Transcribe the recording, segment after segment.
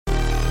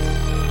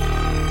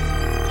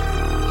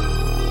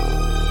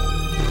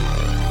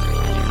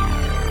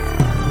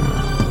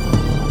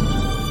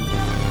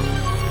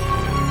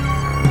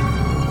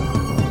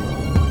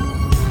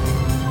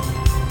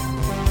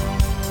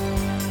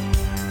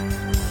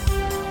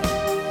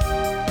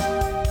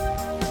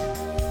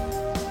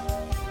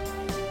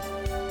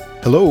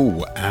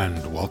Hello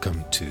and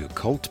welcome to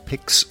Cult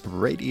Picks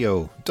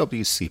Radio,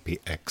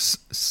 WCPX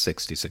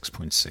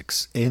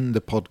 66.6 in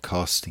the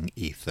podcasting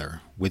ether.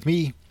 With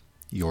me,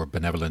 your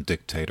benevolent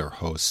dictator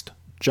host,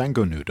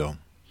 Django Nudo.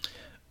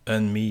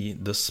 And me,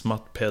 the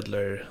smut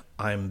peddler,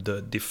 I'm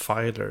the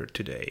defiler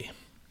today.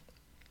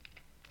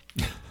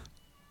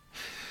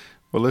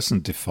 Well,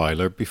 listen,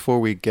 Defiler, before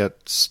we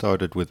get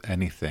started with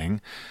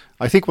anything,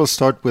 I think we'll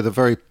start with a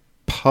very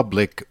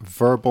public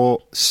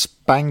verbal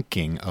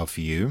spanking of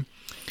you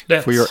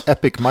for your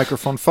epic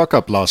microphone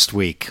fuck-up last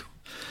week.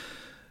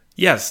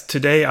 Yes,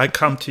 today I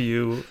come to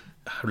you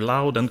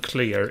loud and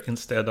clear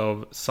instead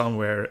of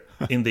somewhere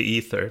in the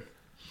ether.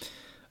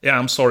 Yeah,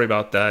 I'm sorry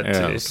about that.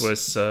 Yes.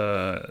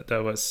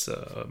 That was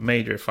a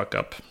major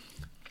fuck-up.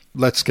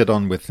 Let's get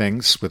on with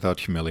things without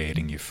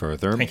humiliating you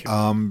further. Thank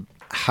you.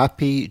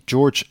 Happy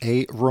George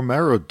A.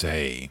 Romero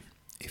Day.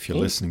 If you're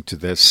listening to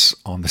this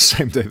on the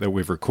same day that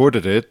we've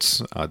recorded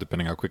it,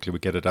 depending how quickly we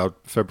get it out,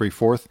 February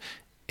 4th,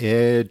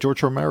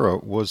 George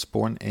Romero was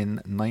born in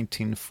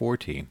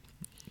 1940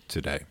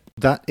 today.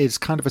 That is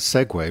kind of a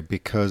segue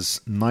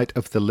because Night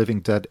of the Living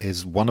Dead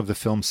is one of the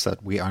films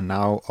that we are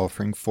now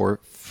offering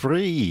for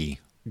free,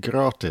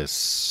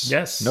 gratis.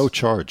 Yes. No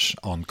charge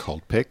on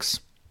Cult Picks.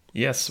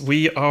 Yes,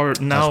 we are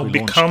now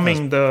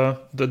becoming the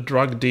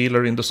drug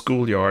dealer in the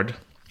schoolyard.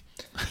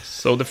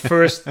 So the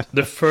first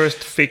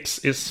fix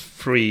is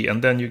free,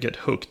 and then you get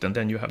hooked, and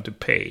then you have to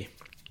pay.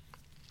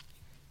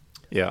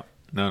 Yeah,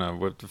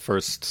 no. The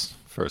first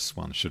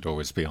one should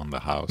always be on the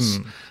house.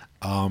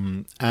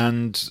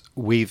 And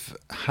we've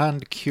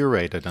hand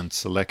curated and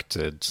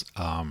selected,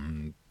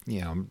 some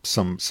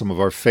of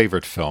our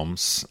favorite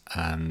films,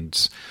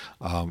 and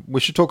we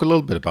should talk a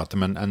little bit about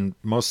them. And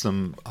most of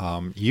them,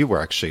 you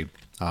were actually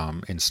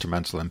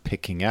instrumental in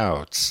picking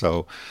out.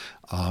 So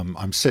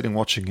I'm sitting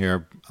watching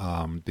here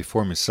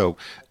before me. So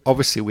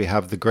obviously we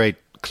have the great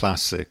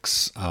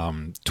classics,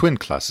 twin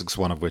classics,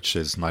 one of which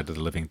is Night of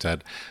the Living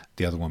Dead,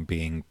 the other one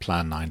being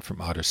Plan 9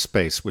 from Outer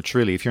Space, which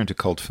really, if you're into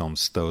cult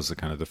films, those are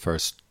kind of the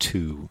first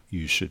two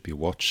you should be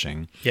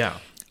watching. Yeah.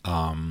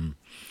 And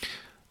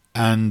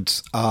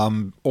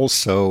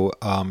also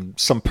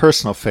some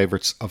personal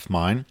favorites of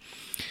mine.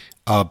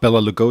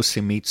 Bela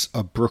Lugosi meets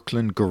a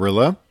Brooklyn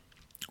gorilla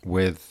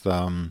with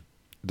the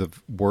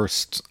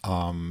worst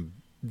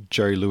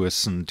Jerry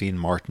Lewis and Dean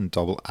Martin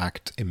double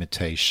act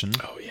imitation.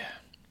 Oh, yeah.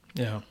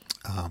 Yeah.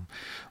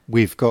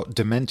 We've got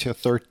Dementia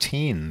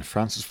 13,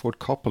 Francis Ford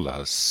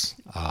Coppola's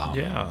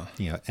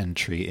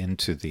entry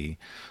into the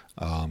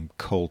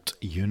cult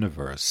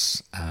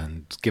universe.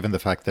 And given the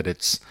fact that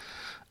it's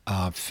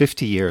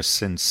 50 years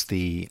since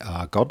The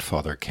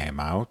Godfather came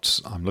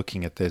out, I'm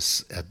looking at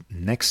this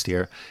next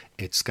year,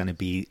 it's going to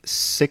be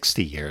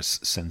 60 years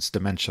since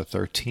Dementia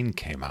 13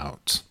 came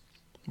out.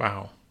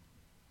 Wow.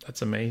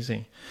 That's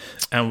amazing.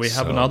 And we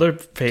have another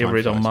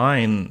favorite of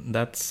mine.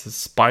 That's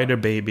Spider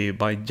Baby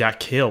by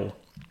Jack Hill,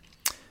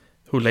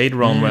 who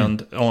later on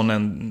went on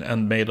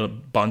and made a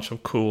bunch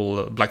of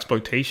cool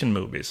blaxploitation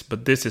movies.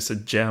 But this is a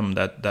gem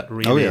that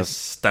really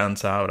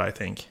stands out, I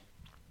think.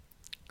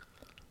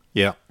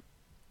 Yeah.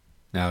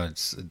 No,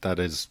 that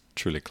is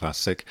truly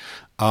classic.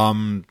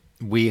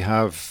 We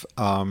have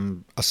a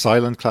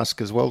silent classic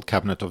as well,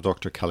 Cabinet of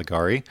Dr.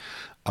 Caligari.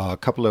 A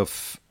couple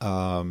of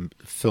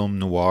film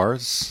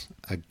noirs.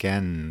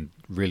 Again,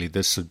 really,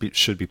 this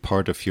should be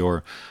part of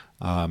your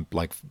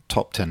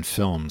top 10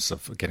 films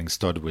of getting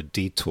started with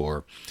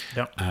Detour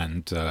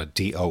and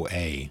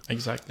DOA.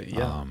 Exactly.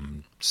 Yeah.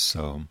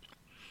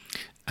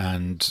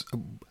 And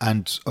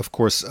of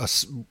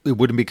course, it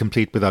wouldn't be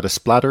complete without a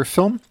splatter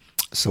film.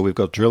 So we've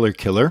got Driller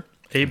Killer,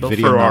 Abel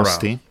Video Ferrara.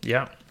 Nasty.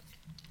 Yeah.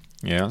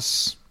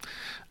 Yes.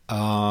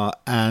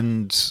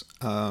 And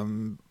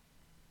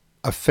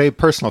a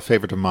personal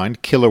favorite of mine,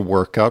 Killer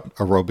Workout,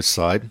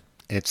 Aerobicide.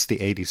 It's the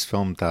 80s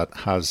film that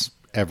has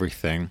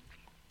everything,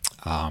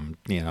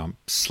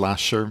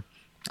 slasher,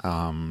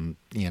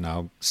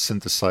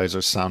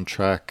 synthesizer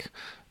soundtrack,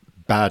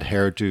 bad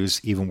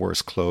hairdos, even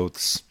worse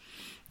clothes.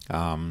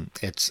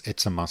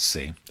 It's a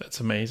must-see. That's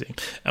amazing.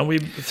 And we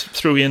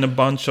threw in a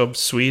bunch of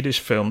Swedish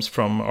films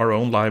from our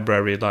own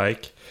library,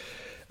 like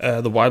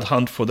The Wild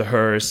Hunt for the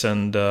Hearse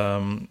and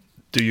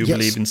Do You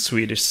Believe in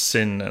Swedish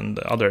Sin, and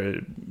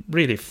other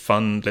really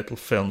fun little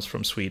films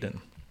from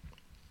Sweden.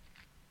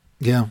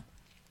 Yeah.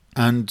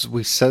 And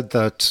we said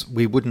that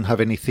we wouldn't have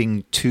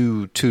anything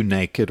too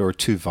naked or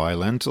too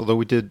violent, although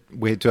we do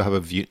have a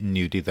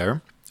nudie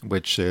there,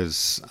 which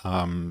is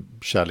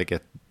Kärlek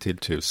till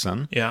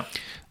tusen. Yeah.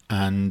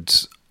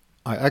 And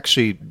I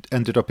actually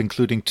ended up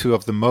including two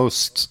of the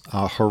most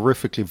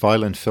horrifically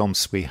violent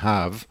films we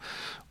have,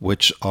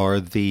 which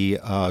are the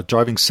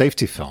driving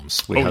safety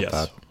films. We had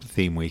that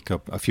theme week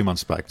a few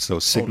months back. So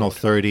Signal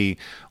 30,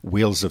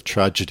 Wheels of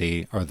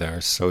Tragedy are there.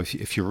 So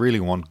if you really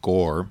want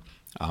gore,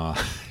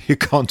 you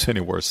can't do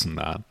any worse than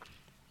that.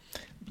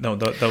 No,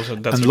 that's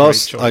and a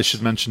last, great choice. I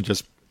should mention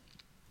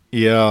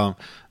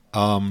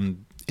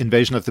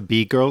Invasion of the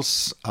Bee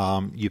Girls,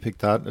 you picked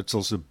that. It's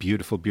also a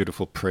beautiful,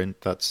 beautiful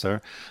print that's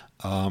there.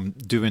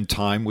 Do in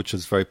Time, which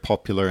is very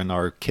popular in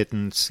our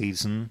Kitten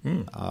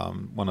season,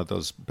 one of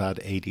those bad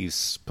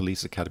 80s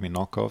Police Academy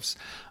knockoffs.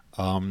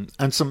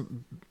 And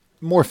some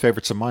more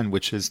favorites of mine,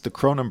 which is the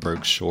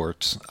Cronenberg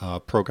short,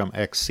 Program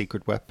X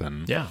Secret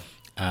Weapon,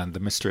 and The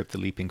Mystery of the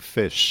Leaping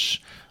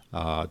Fish.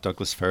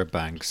 Douglas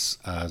Fairbanks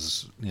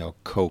as,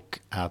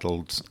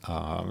 coke-addled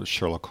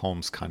Sherlock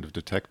Holmes kind of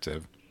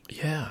detective.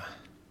 Yeah.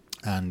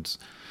 And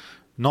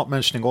not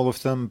mentioning all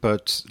of them,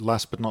 but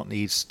last but not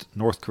least,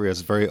 North Korea's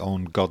very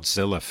own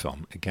Godzilla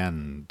film.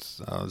 Again,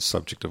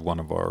 subject of one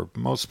of our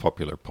most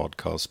popular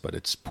podcasts, but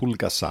it's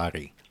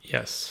Pulgasari.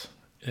 Yes.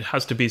 It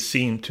has to be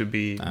seen to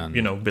be,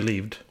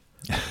 believed.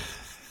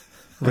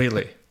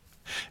 Really.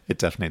 It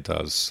definitely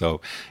does.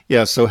 So,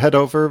 so head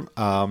over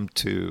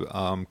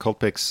to Cult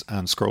Picks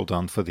and scroll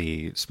down for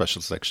the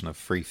special section of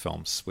free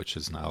films, which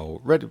is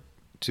now ready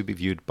to be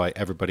viewed by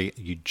everybody.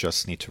 You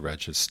just need to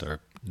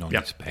register. No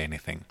need to pay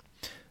anything.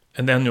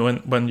 And then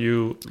when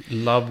you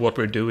love what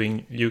we're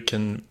doing, you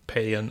can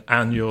pay an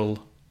annual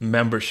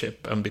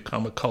membership and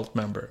become a cult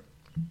member.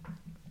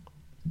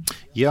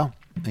 Yeah.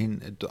 I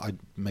mean,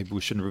 maybe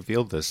we shouldn't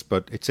reveal this,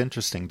 but it's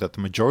interesting that the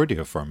majority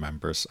of our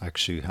members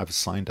actually have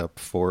signed up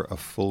for a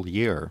full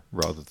year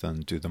rather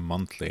than do the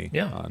monthly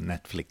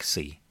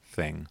Netflix-y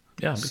thing.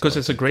 Yeah, because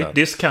it's a great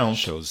discount.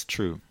 Shows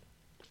true.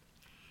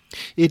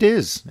 It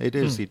is.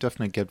 You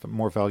definitely get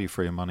more value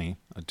for your money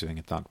doing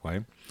it that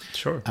way.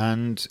 Sure.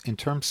 And in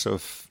terms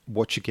of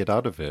what you get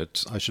out of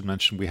it, I should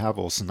mention we have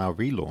also now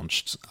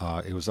relaunched,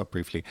 it was up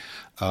briefly,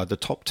 the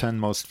top 10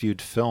 most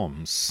viewed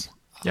films.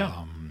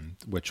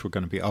 Which we're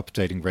going to be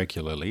updating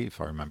regularly,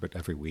 if I remember it,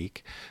 every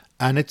week.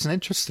 And it's an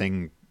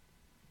interesting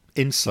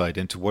insight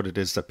into what it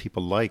is that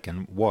people like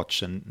and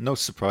watch. And no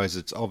surprise,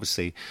 it's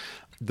obviously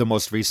the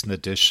most recent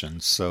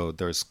edition. So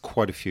there's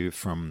quite a few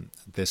from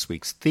this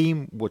week's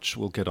theme, which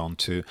we'll get on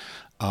to.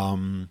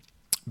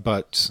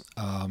 But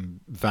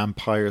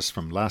vampires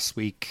from last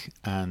week,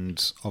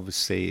 and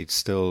obviously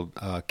still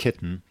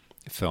Kitten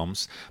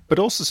films, but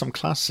also some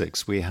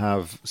classics. We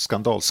have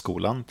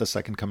Skandalskolan, The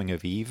Second Coming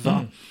of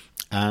Eva,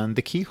 and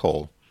The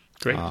Keyhole.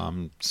 Great.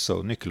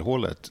 So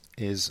Nyckelhålet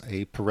is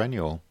a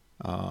perennial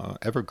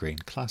evergreen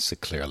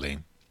classic, clearly.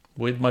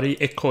 With Marie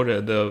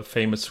Ekorre, the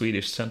famous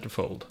Swedish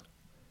centerfold.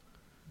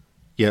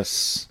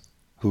 Yes,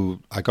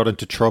 who I got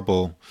into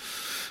trouble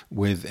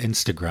with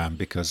Instagram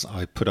because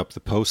I put up the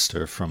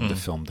poster from the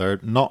film there,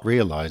 not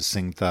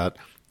realizing that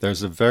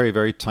there's a very,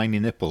 very tiny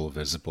nipple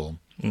visible.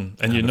 And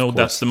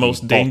that's the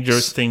most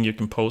dangerous thing you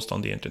can post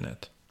on the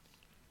internet.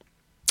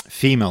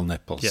 Female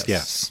nipples,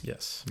 yes.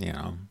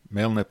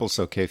 Male nipples,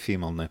 okay,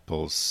 female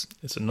nipples.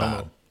 It's a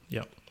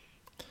no-no,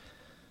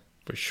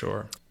 for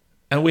sure.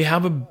 And we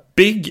have a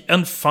big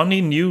and funny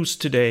news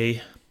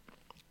today.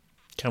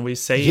 Can we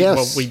say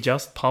what we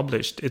just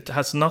published? It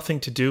has nothing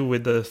to do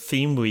with the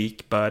theme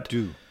week, but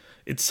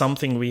it's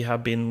something we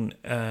have been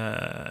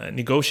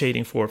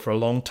negotiating for a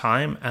long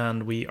time,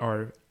 and we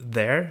are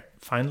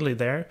finally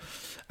there.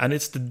 And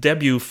it's the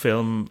debut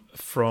film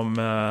from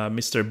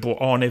Mr. Bo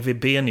Arne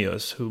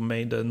Wibenius, who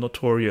made the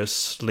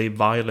notoriously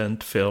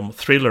violent film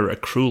Thriller, A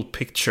Cruel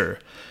Picture.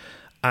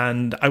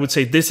 And I would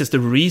say this is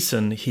the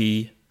reason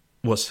he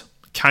was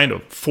kind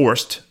of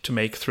forced to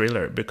make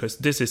Thriller, because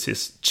this is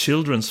his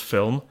children's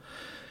film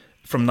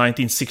from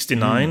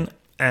 1969.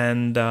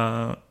 And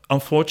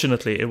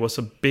unfortunately, it was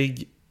a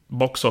big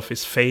box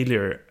office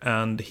failure,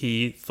 and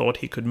he thought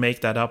he could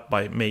make that up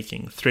by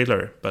making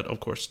Thriller, but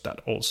of course that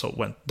also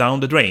went down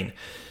the drain.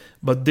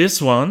 But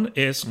this one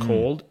is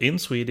called, in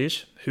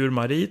Swedish, Hur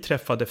Marie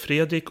träffade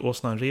Fredrik,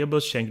 Åsnan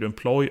Rebus, Kängurun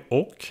Ploj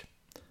och,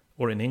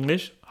 or in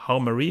English, How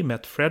Marie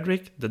Met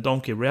Frederick, the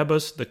Donkey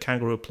Rebus, the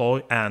Kangaroo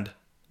Ploj, and ...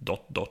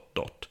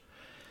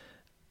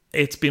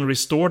 It's been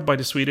restored by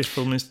the Swedish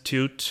Film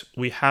Institute.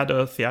 We had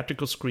a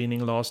theatrical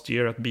screening last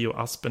year at Bio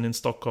Aspen in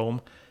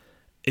Stockholm.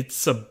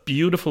 It's a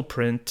beautiful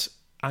print,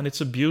 and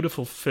it's a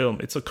beautiful film.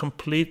 It's a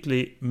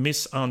completely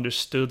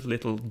misunderstood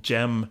little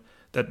gem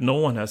that no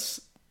one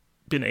has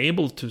been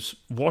able to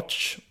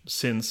watch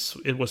since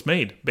it was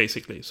made,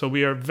 basically. So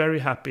we are very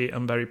happy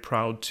and very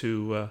proud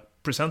to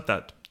present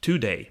that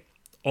today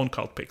on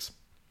Cult Picks.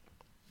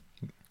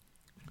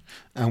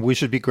 And we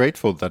should be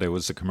grateful that it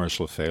was a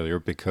commercial failure,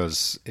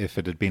 because if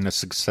it had been a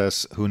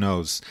success, who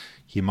knows,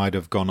 he might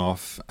have gone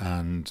off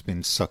and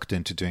been sucked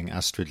into doing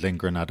Astrid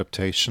Lindgren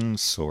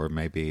adaptations, or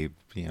maybe,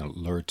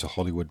 lured to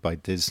Hollywood by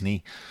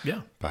Disney.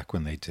 Yeah. Back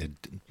when they did,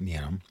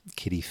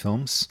 kiddie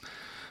films.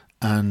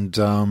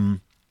 And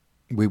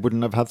we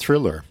wouldn't have had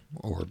Thriller,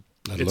 or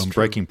let alone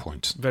Breaking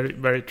Point. Very,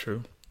 very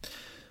true.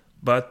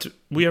 But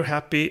we are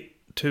happy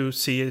to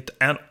see it,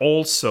 and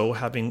also,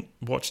 having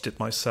watched it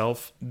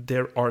myself,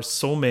 there are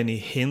so many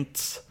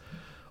hints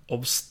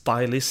of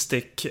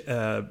stylistic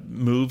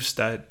moves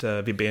that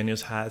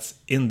Wibenius has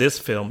in this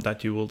film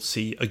that you will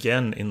see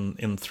again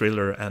in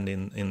Thriller and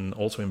in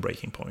also in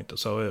Breaking Point.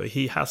 So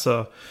he has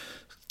a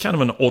kind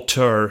of an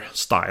auteur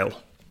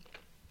style.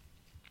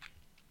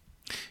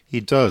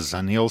 He does,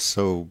 and he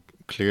also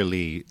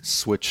clearly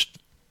switched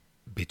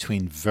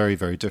between very,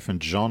 very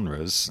different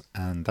genres,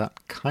 and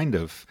that kind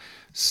of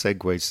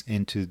segues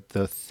into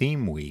the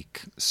theme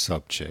week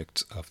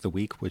subject of the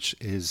week, which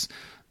is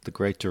the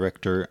great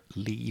director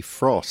Lee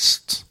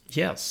Frost.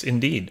 Yes,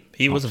 indeed.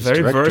 He was a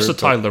very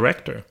versatile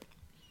director.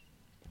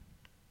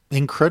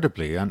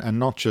 Incredibly, and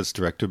not just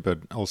director, but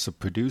also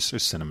producer,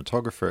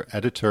 cinematographer,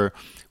 editor,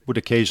 would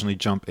occasionally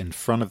jump in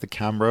front of the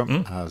camera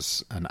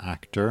as an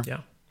actor.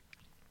 Yeah.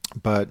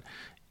 But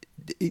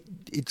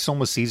it's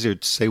almost easier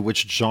to say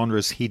which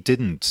genres he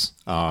didn't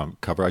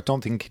cover. I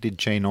don't think he did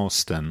Jane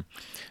Austen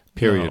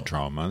period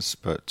dramas,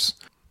 but...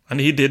 And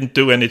he didn't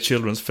do any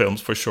children's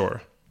films, for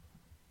sure.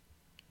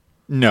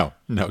 No,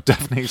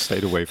 definitely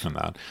stayed away from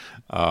that.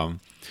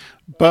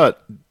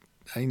 But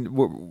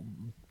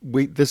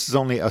this is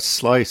only a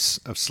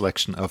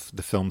selection of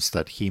the films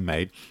that he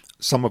made,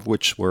 some of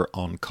which were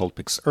on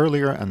Cultpix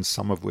earlier and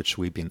some of which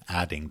we've been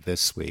adding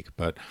this week.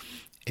 But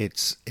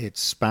it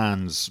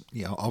spans,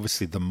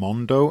 obviously the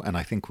Mondo, and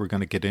I think we're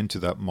going to get into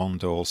that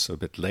Mondo also a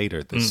bit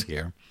later this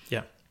year.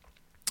 Yeah.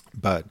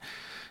 But,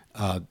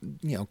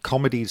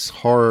 comedies,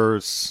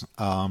 horrors,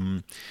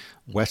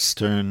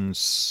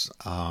 westerns,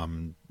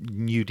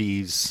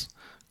 nudies,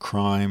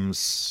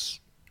 crimes,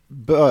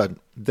 but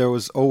there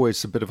was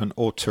always a bit of an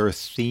auteur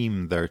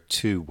theme there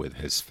too with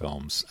his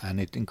films,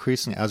 and it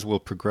increasingly, as we'll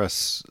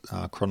progress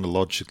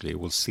chronologically,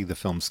 we'll see the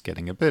films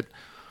getting a bit,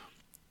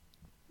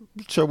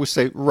 shall we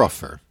say,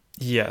 rougher.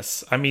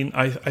 Yes, I mean,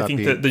 I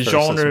think that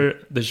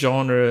the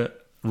genre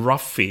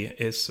roughy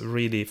is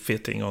really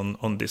fitting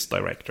on this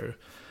director.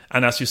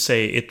 And as you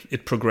say,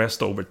 it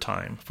progressed over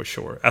time, for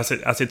sure. As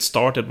it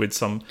started with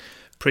some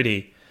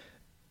pretty,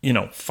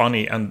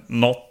 funny and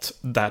not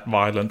that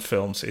violent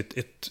films,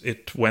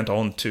 it went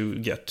on to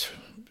get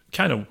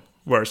kind of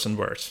worse and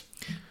worse.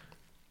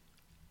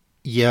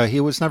 Yeah, he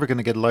was never going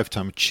to get a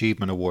Lifetime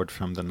Achievement Award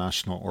from the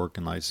National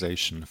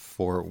Organization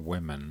for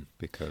Women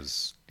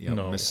because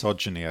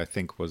misogyny, I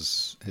think,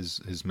 was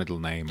his middle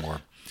name, or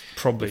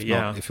probably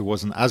if it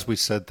wasn't, as we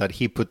said, that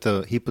he put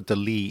the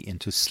Lee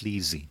into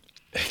sleazy.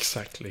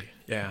 Exactly.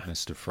 Yeah.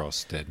 Mr.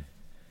 Frost did.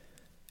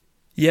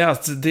 Yeah,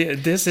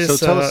 this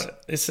is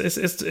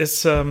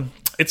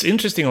it's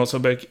interesting also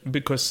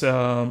because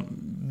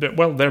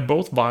they're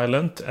both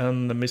violent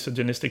and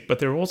misogynistic, but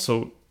they're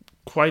also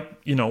quite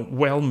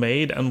well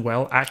made and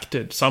well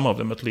acted. Some of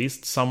them, at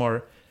least. Some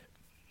are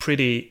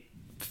pretty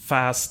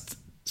fast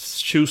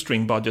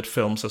shoestring budget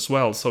films as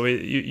well. So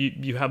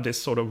you have this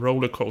sort of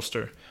roller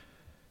coaster.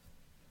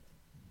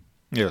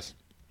 Yes.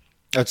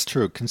 That's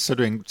true,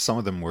 considering some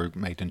of them were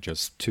made in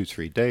just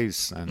 2-3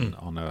 days and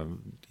on a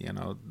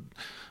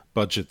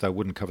budget that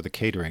wouldn't cover the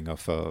catering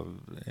of a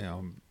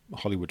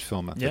Hollywood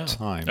film at the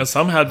time. And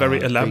some had very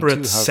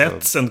elaborate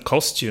sets and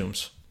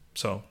costumes.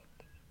 So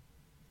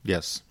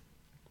yes,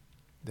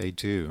 they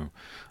do.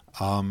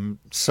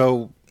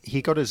 So he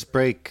got his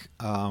break,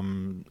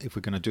 if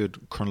we're going to do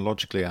it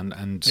chronologically,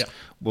 and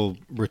we'll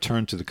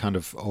return to the kind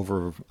of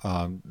over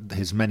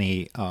his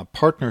many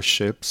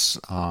partnerships,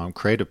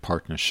 creative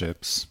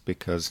partnerships,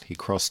 because he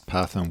crossed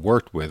path and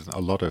worked with a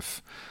lot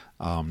of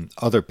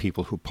other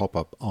people who pop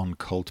up on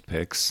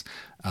Cultpix.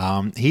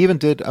 He even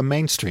did a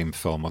mainstream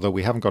film, although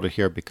we haven't got it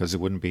here because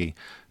it wouldn't be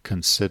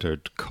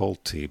considered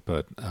culty,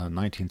 but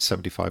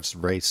 1975's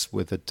Race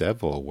with the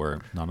Devil,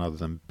 where none other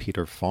than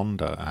Peter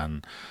Fonda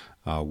and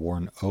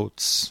Warren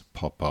Oates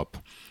pop up,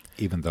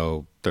 even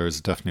though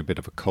there's definitely a bit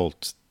of a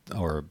cult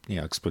or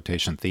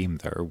exploitation theme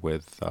there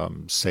with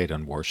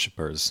Satan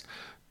worshippers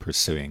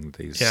pursuing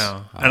these.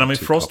 Yeah, and I mean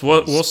Frost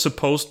was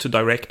supposed to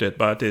direct it,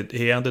 but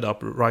he ended up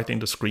writing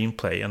the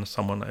screenplay and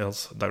someone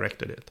else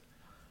directed it.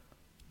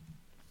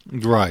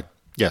 Right.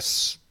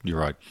 Yes, you're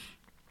right.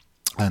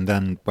 And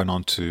then went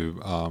on to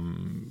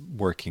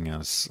working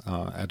as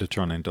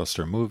editor on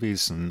Industrial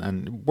Movies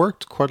and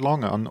worked quite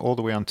long on all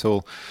the way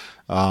until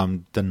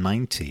the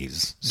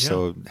 90s. Yeah.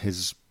 So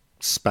his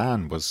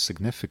span was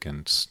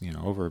significant,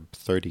 over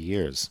 30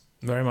 years.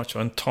 Very much,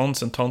 and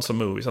tons of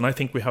movies. And I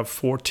think we have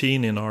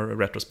 14 in our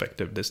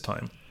retrospective this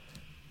time.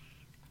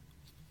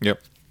 Yep.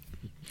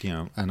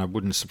 And I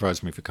wouldn't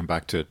surprise me if we come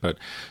back to it. But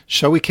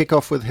shall we kick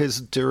off with his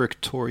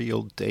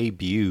directorial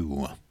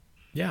debut?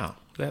 Yeah,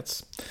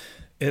 let's.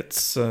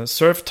 It's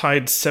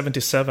Surftide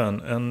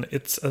 77, and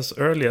it's as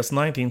early as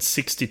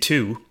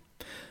 1962,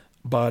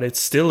 but it's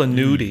still a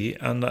nudie.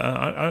 And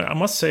I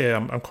must say,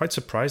 I'm quite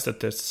surprised that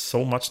there's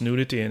so much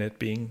nudity in it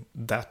being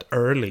that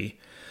early.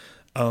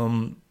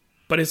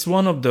 But it's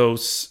one of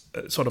those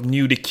sort of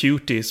nudie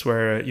cuties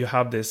where you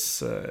have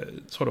this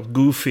sort of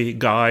goofy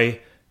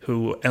guy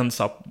who ends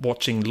up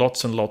watching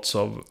lots and lots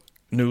of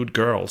nude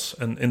girls.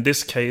 And in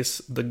this case,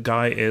 the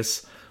guy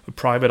is a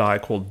private eye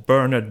called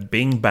Bernard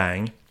Bing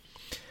Bang.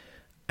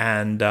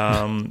 And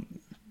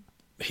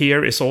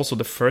here is also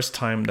the first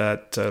time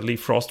that Lee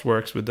Frost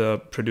works with the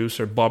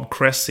producer Bob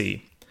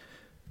Cressy,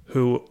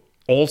 who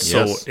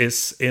also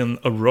is in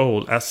a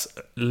role as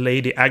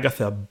Lady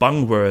Agatha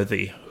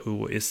Bungworthy,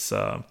 who is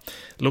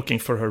looking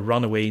for her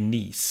runaway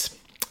niece.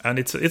 And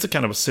it's a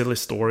kind of a silly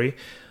story,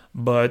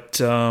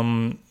 but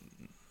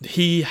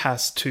he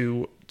has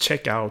to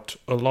check out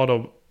a lot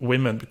of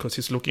women because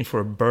he's looking for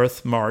a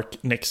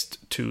birthmark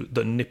next to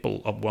the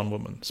nipple of one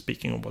woman,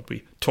 speaking of what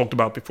we talked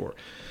about before.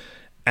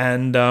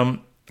 And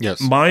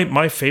yes,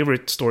 my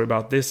favorite story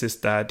about this is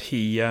that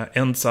he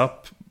ends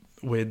up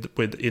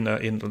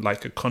in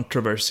like a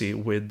controversy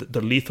with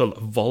the lethal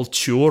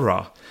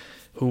Vultura,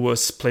 who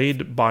was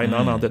played by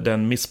none other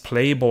than Miss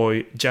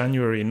Playboy,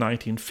 January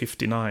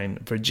 1959,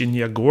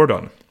 Virginia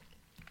Gordon.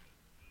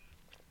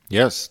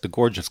 Yes, the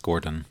gorgeous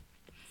Gordon.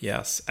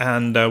 Yes,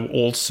 and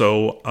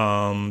also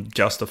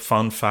just a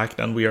fun fact,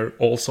 and we are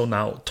also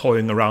now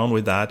toying around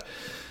with that.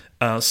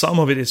 Some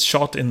of it is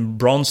shot in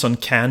Bronson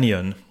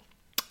Canyon.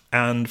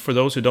 And for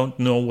those who don't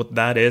know what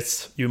that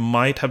is, you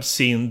might have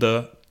seen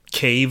the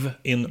cave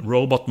in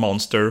Robot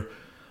Monster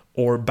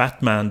or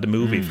Batman, the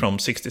movie from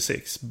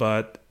 1966.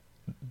 But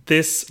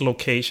this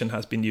location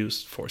has been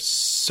used for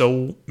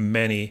so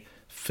many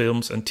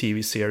films and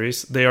TV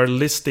series. They are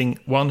listing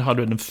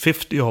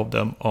 150 of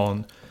them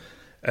on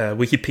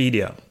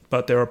Wikipedia,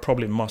 but there are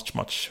probably much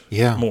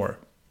more.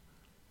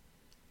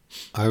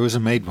 I was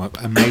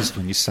amazed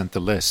when you sent the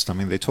list. I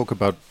mean, they talk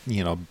about,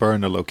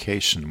 burn a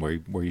location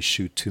where you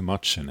shoot too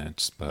much in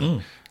it,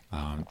 but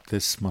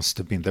there must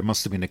have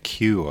been a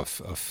queue of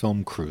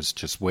film crews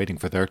just waiting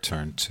for their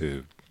turn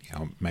to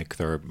make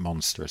their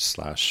monster /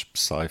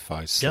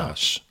 sci-fi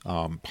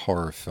 /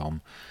 horror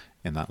film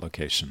in that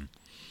location.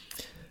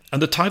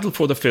 And the title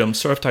for the film,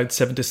 Surftide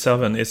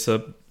 77, is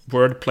a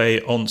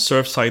wordplay on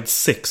Surfside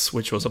 6,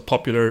 which was a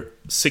popular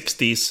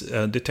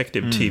 60s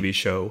detective TV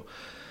show.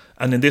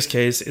 And in this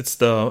case, it's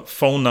the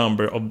phone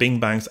number of Bing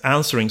Bang's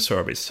answering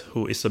service,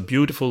 who is a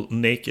beautiful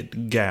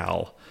naked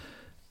gal.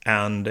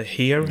 And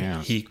here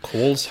he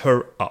calls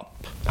her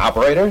up.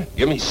 Operator,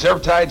 give me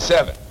Surftide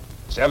 7.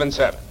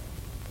 7-7.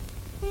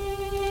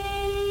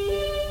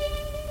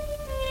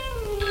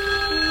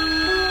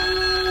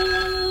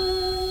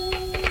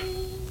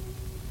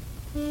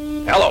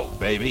 Hello,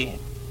 baby.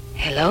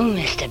 Hello,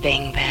 Mr.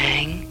 Bing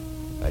Bang.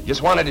 I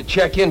just wanted to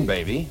check in,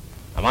 baby.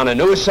 I'm on a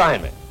new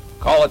assignment.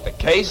 Call it The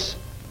Case,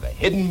 The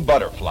Hidden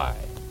Butterfly.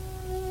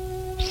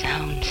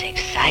 Sounds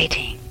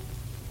exciting.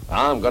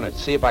 I'm going to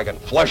see if I can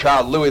flush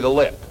out Louis the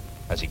Lip.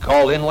 Has he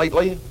called in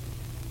lately?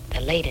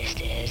 The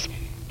latest is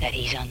that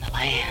he's on the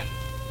lam.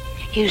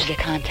 Use the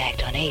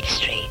contact on 8th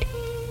Street.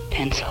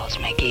 Pencils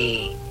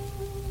McGee.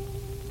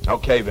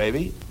 Okay,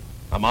 baby.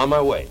 I'm on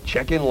my way.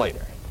 Check in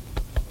later.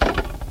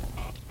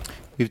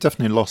 We've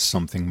definitely lost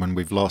something when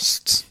we've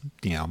lost,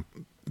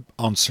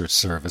 answer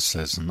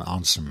services and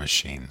answer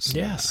machines.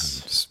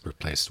 Yes. And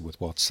replaced it with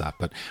WhatsApp.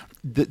 But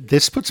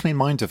this puts me in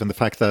mind of, and the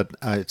fact that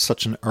it's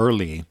such an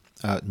early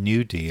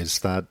nudie, is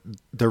that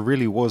there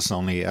really was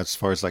only, as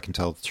far as I can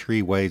tell,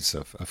 3 ways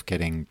of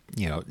getting,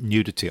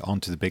 nudity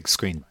onto the big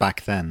screen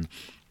back then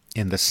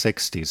in the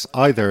 60s.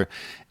 Either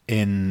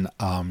in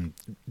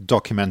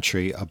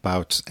documentary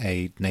about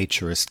a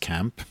naturist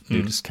camp,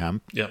 nudist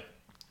camp. Yeah.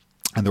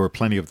 And there were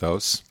plenty of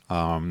those.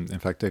 In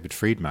fact, David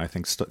Friedman, I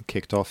think,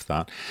 kicked off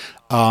that.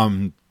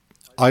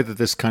 Either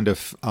this kind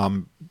of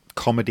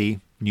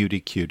comedy,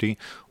 nudie cutie,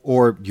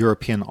 or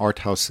European art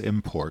house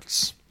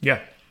imports. Yeah.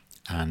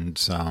 And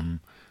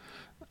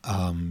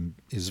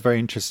it's very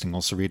interesting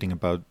also reading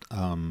about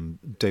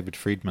David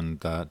Friedman,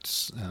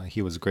 that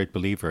he was a great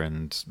believer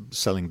in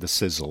selling the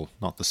sizzle,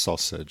 not the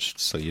sausage.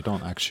 So you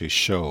don't actually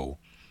show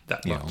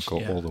that much,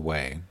 all the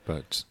way.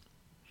 But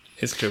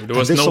it's true. There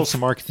was no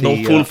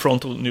full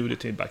frontal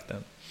nudity back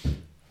then.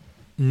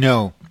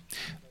 No,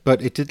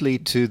 but it did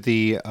lead to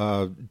the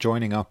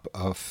joining up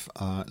of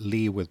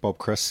Lee with Bob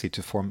Cressy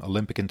to form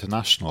Olympic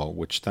International,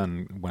 which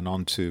then went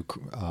on to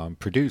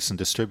produce and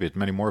distribute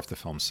many more of the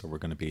films that we're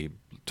going to be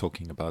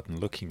talking about and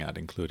looking at,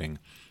 including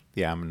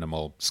The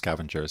Animal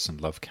Scavengers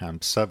and Love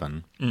Camp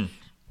 7.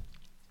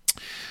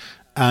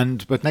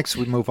 But next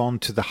we move on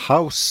to The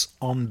House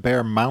on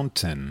Bear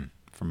Mountain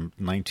from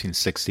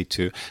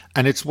 1962,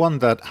 and it's one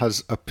that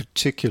has a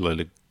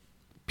particular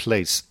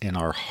place in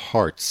our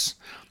hearts.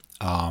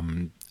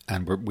 And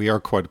we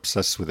are quite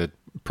obsessed with it,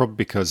 probably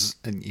because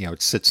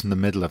it sits in the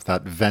middle of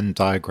that Venn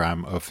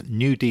diagram of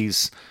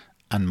nudies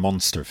and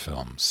monster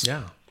films.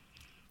 Yeah,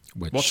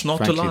 which what's not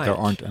frankly to like? There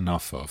aren't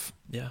enough of.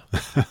 Yeah,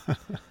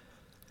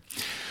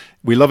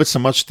 we love it so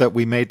much that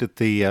we made it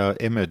the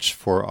image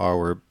for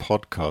our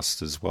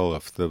podcast as well,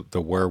 of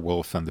the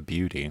werewolf and the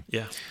beauty.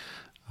 Yeah,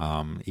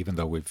 even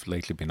though we've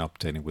lately been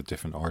updating with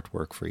different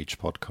artwork for each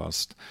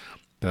podcast,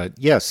 but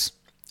yes.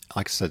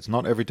 Like I said, it's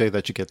not every day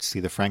that you get to see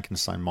the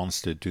Frankenstein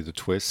monster do the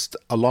twist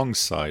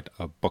alongside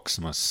a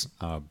buxomous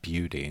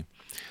beauty.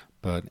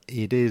 But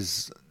it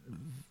is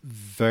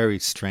very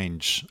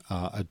strange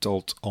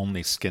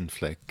adult-only skin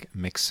flick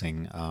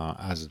mixing,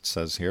 as it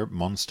says here,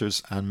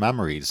 monsters and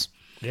memories.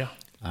 Yeah.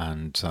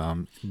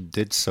 And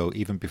did so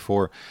even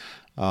before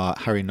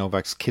Harry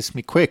Novak's Kiss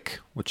Me Quick,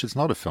 which is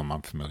not a film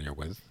I'm familiar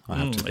with, I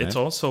have to admit. It's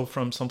also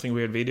from Something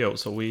Weird Video,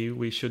 so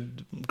we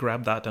should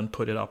grab that and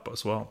put it up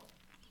as well.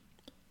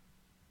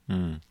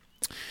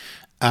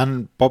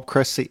 And Bob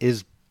Cressy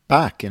is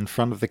back in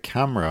front of the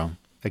camera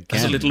again,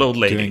 as a little old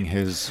lady, doing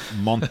his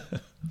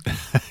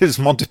his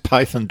Monty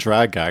Python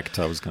drag act,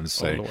 I was going to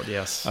say. Oh, Lord,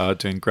 yes.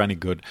 Doing granny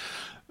good.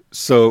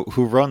 So,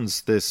 who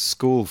runs this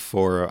school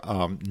for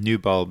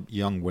nubile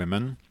young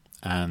women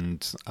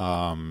and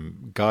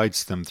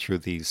guides them through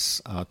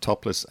these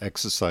topless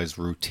exercise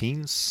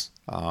routines,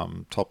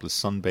 topless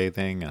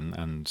sunbathing,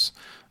 and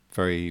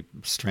very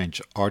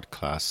strange art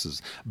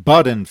classes.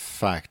 But in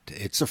fact,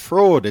 it's a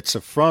fraud, it's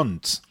a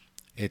front.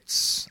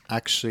 It's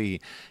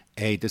actually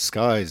a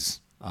disguise.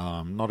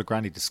 Not a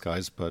granny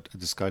disguise, but a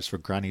disguise for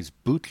granny's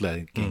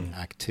bootlegging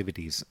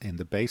activities in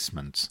the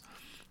basement,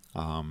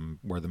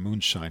 where the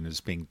moonshine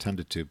is being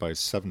tended to by a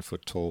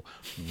 7-foot-tall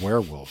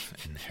werewolf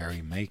in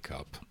hairy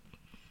makeup.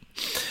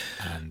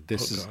 And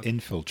this is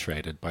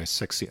infiltrated by a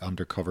sexy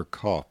undercover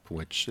cop,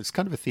 which is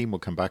kind of a theme we'll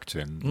come back to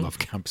in Love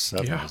Camp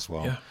 7 as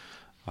well. Yeah.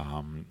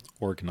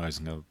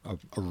 Organizing a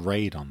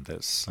raid on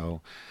this.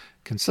 So,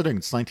 considering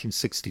it's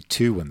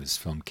 1962 when this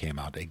film came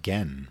out,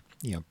 again,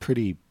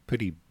 pretty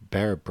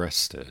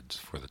bare-breasted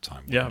for the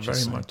time. Yeah,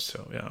 very much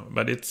so. Yeah,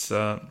 but it's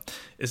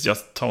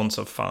just tons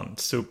of fun,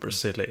 super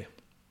silly.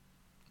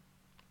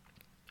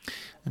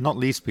 And not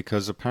least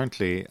because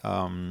apparently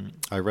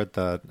I read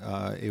that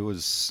it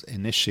was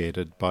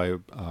initiated by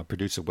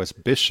producer Wes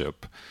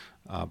Bishop,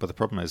 but the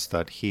problem is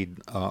that he'd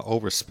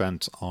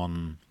overspent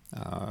on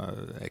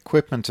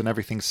equipment and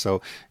everything,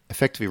 so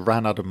effectively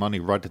ran out of money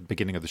right at the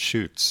beginning of the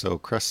shoot. So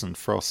Cress and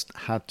Frost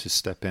had to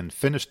step in,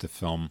 finish the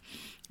film.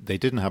 They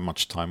didn't have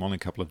much time, only a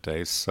couple of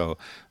days, so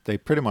they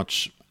pretty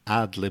much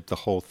ad-libbed the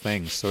whole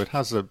thing. So it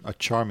has a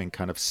charming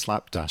kind of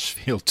slapdash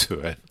feel to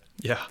it.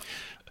 Yeah.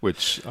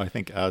 Which I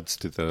think adds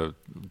to the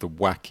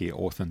wacky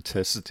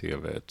authenticity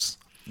of it.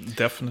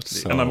 Definitely.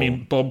 So, and I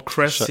mean, Bob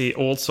Cressy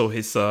also,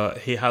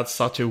 he had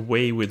such a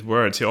way with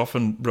words. He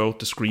often wrote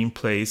the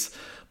screenplays,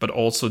 but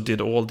also did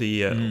all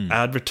the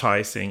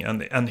advertising.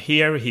 And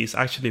here he's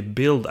actually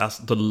billed as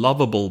the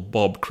lovable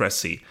Bob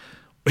Cressy,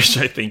 which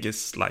I think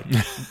is like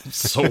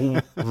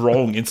so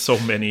wrong in so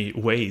many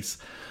ways.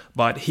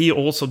 But he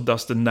also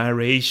does the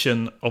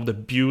narration of the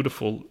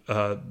beautiful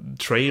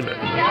trailer.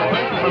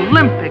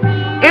 Olympic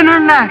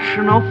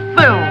International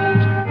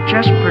Films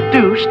just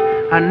produced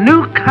a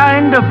new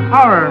kind of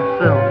horror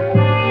film.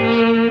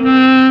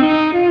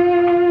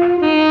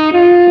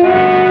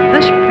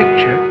 This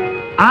picture,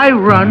 I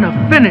run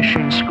a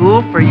finishing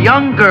school for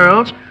young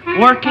girls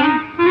working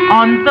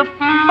on the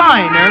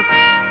finer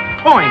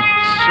points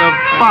of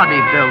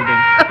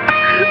bodybuilding.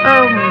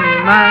 Oh,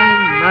 my.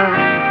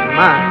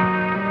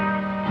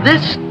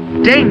 This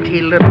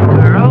dainty little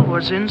girl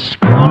was in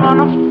school on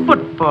a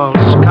football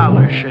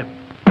scholarship.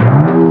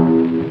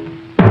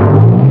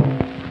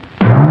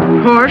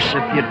 Of course,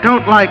 if you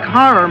don't like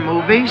horror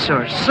movies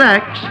or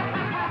sex,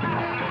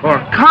 or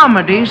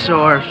comedies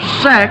or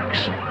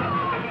sex,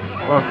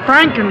 or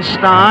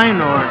Frankenstein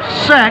or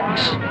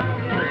sex,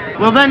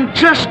 well then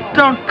just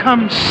don't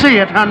come see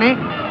it, honey,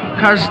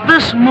 because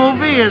this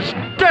movie is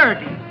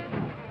dirty.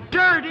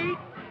 Dirty,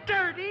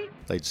 dirty.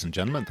 Ladies and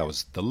gentlemen, that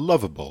was the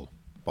lovable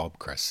Bob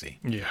Cressy.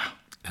 Yeah.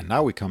 And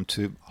now we come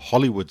to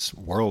Hollywood's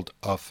World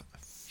of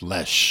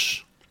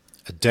Flesh,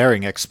 a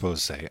daring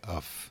expose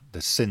of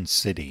the Sin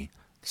City,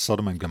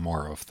 Sodom and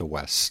Gomorrah of the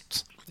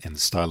West, in the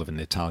style of an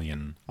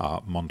Italian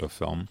Mondo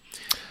film.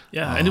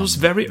 Yeah, and it was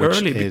very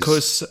early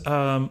because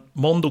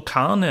Mondo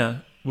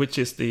Cane, which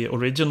is the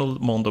original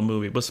Mondo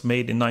movie, was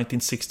made in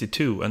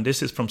 1962, and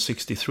this is from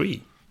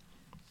 63.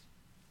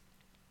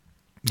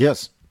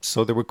 Yes.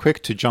 So they were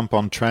quick to jump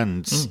on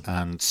trends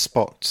and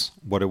spot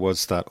what it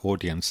was that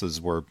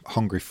audiences were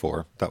hungry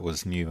for that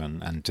was new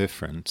and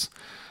different.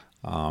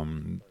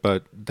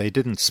 But they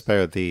didn't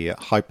spare the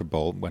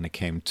hyperbole when it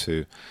came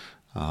to,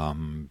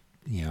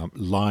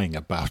 lying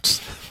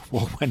about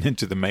what went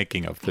into the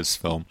making of this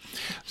film.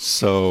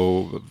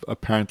 So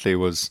apparently it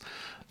was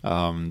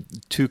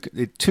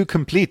two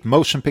complete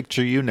motion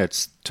picture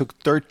units. Took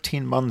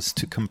 13 months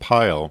to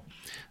compile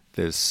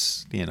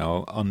this,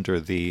 under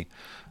the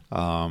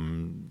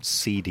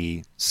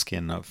seedy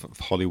skin of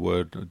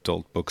Hollywood,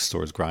 adult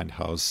bookstores,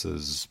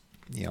 grindhouses,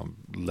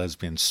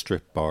 lesbian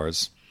strip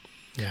bars.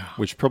 Yeah.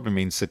 Which probably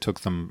means it took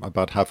them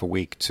about half a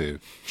week to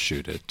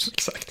shoot it.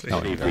 Exactly.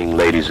 Good evening,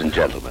 ladies and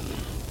gentlemen.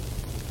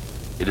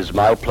 It is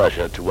my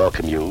pleasure to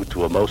welcome you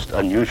to a most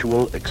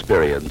unusual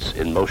experience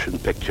in motion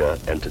picture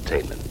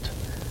entertainment.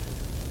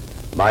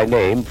 My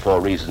name,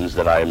 for reasons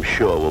that I am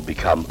sure will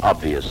become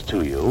obvious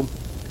to you,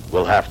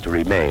 will have to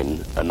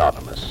remain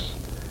anonymous.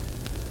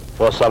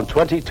 For some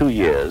 22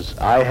 years,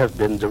 I have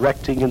been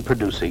directing and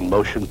producing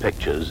motion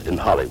pictures in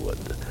Hollywood.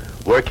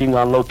 Working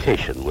on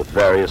location with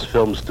various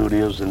film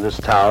studios in this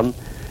town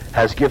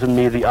has given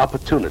me the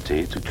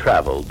opportunity to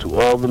travel to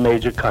all the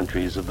major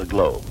countries of the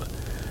globe.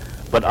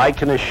 But I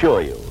can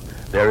assure you,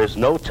 there is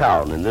no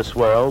town in this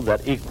world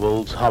that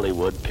equals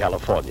Hollywood,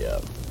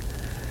 California.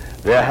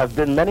 There have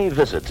been many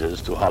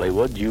visitors to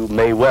Hollywood, you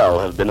may well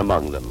have been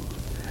among them.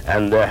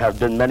 And there have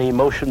been many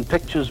motion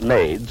pictures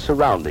made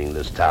surrounding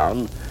this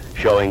town,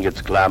 showing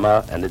its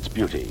glamour and its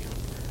beauty.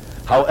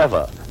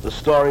 However, the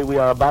story we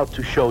are about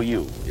to show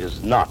you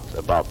is not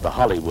about the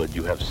Hollywood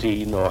you have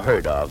seen or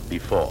heard of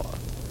before.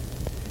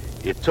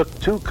 It took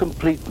 2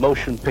 complete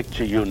motion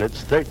picture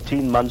units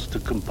 13 months to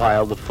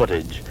compile the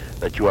footage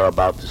that you are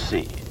about to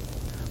see.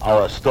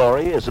 Our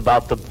story is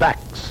about the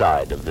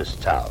backside of this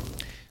town.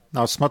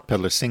 Now, Smut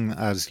Peddler, seeing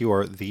as you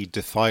are the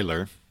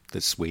Defiler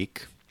this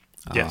week,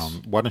 Yes.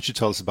 Why don't you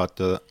tell us about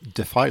the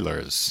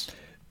Defilers,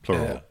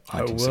 plural,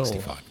 I will.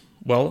 1965?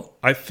 Well,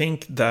 I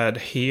think that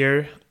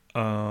here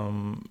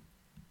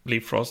Lee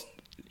Frost,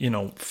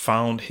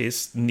 found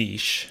his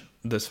niche.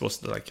 This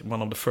was like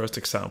one of the first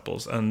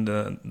examples, and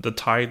the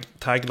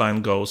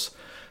tagline goes: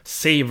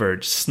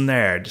 "Savored,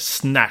 snared,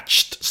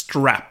 snatched,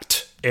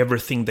 strapped.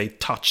 Everything they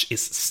touch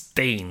is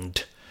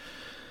stained."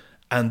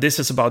 And this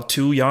is about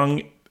 2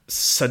 young,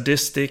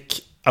 sadistic,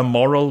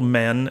 immoral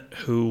men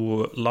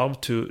who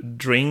love to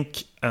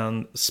drink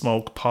and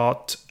smoke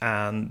pot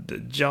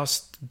and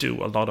just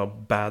do a lot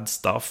of bad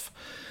stuff.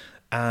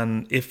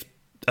 And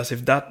as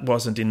if that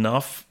wasn't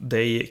enough,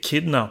 they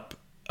kidnap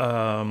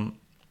a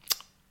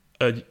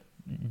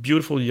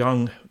beautiful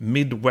young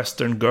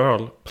Midwestern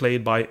girl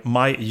played by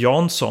Mai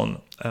Jansson,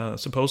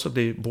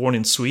 supposedly born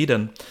in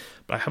Sweden.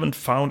 But I haven't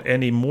found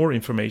any more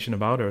information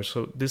about her,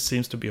 so this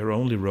seems to be her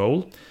only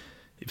role.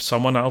 If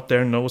someone out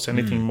there knows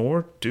anything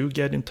more, do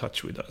get in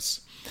touch with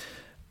us.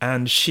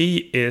 And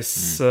she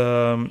is,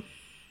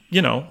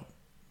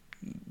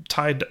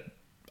 tied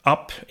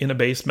up in a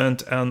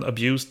basement and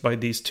abused by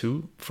these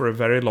 2 for a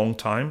very long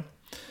time.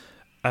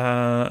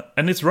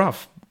 And it's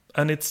rough.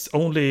 And it's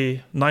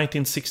only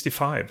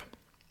 1965.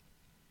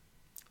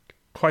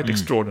 Quite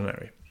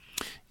extraordinary.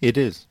 It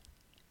is.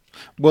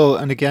 Well,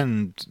 and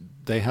again,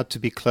 they had to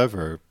be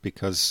clever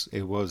because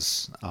it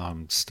was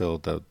still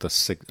the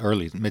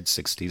early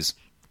mid-60s.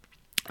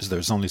 So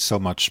there's only so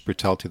much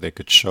brutality they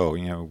could show.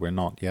 We're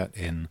not yet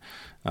in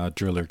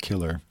driller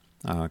killer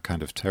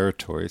kind of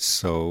territory.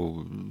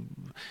 So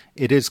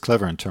it is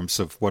clever in terms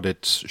of what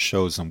it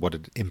shows and what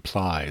it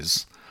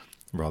implies,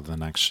 rather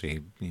than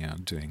actually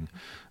doing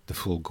the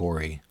full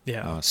gory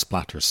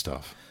splatter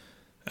stuff.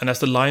 And as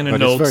the liner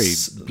but notes,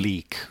 it's very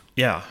bleak.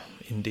 Yeah,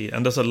 indeed.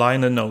 And as a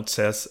liner note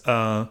says,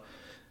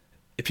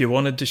 if you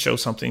wanted to show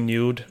something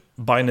nude,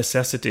 by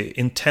necessity,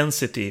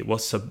 intensity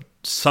was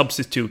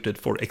substituted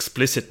for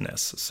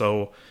explicitness.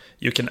 So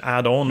you can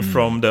add on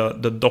from the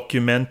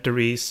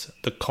documentaries,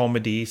 the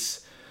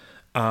comedies.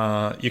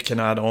 You can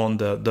add on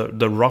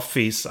the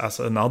roughies as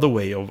another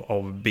way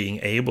of being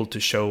able to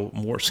show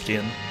more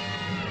skin.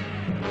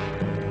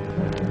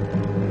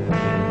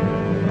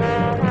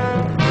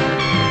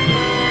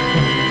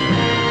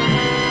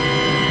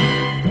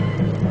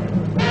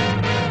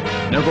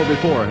 Never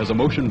before has a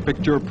motion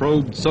picture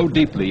probed so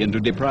deeply into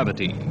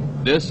depravity.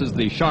 This is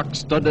the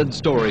shock-studded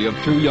story of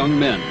 2 young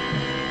men,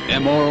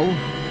 immoral,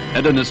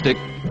 hedonistic,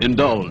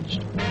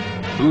 indulged,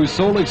 whose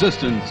sole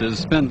existence is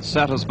spent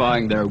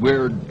satisfying their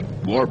weird,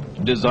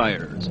 warped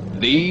desires.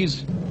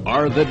 These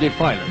are the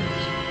Defilers.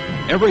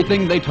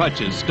 Everything they touch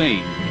is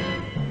stained.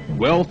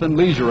 Wealth and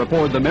leisure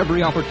afford them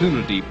every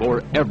opportunity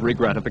for every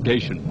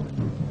gratification.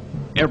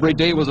 Every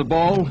day was a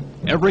ball,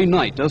 every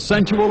night a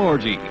sensual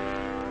orgy.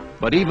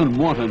 But even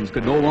wantons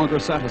could no longer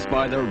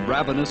satisfy their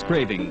ravenous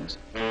cravings.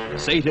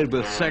 Sated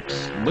with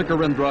sex,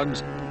 liquor, and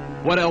drugs,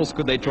 what else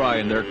could they try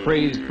in their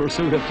crazed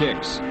pursuit of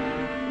kicks?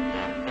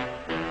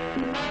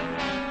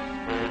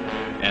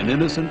 An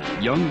innocent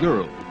young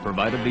girl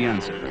provided the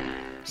answer.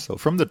 So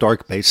from the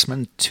dark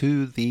basement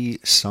to the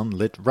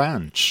sunlit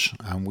ranch,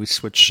 and we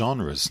switch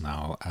genres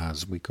now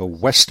as we go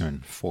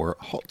western for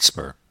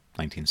Hotspur,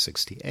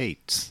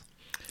 1968.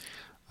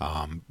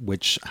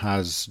 Which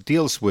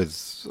deals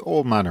with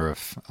all manner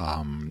of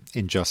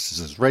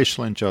injustices,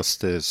 racial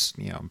injustice,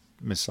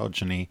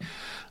 misogyny,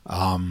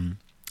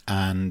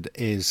 and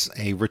is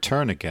a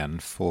return again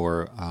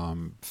for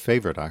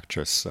favorite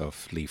actress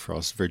of Lee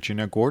Frost,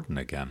 Virginia Gordon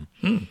again.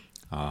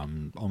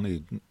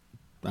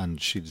 And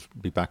she'd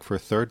be back for a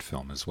 3rd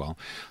film as well.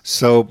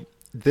 So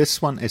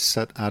this one is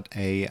set at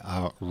a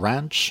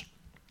ranch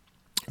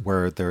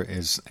where there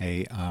is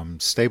a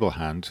stable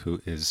hand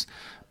who is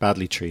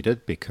badly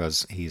treated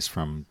because he's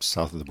from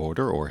south of the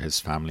border, or his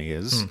family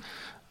is.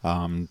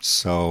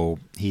 So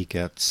he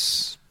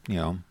gets,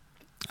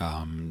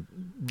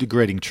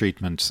 degrading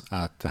treatment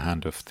at the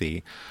hand of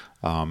the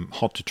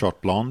hot to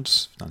trot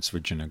blonde, that's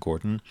Virginia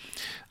Gordon,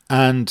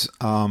 and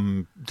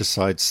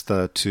decides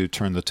to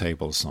turn the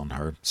tables on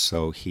her.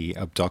 So he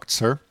abducts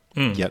her.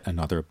 Yet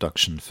another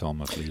abduction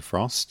film of Lee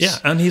Frost. Yeah,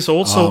 and he's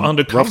also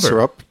undercover, roughs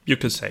her up. you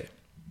could say.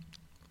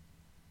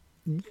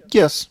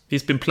 Yes.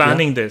 He's been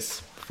planning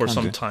this for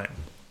some time.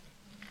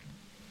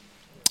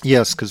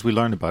 Yes, because we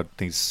learned about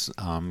these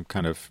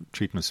kind of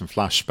treatments and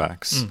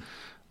flashbacks.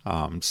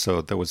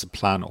 So there was a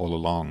plan all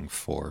along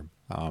for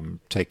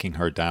taking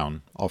her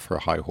down off her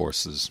high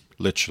horses,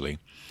 literally.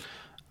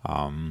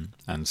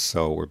 And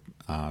so we're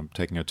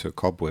taking her to a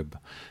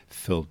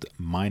cobweb-filled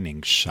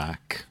mining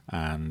shack,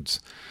 and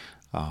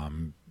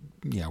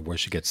where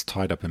she gets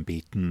tied up and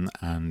beaten,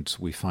 and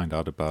we find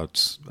out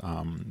about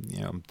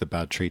the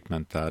bad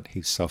treatment that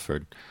he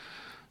suffered.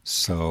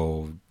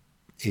 So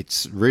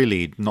it's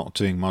really not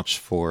doing much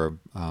for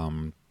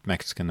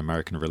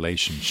Mexican-American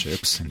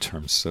relationships in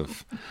terms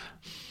of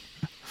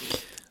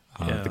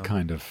the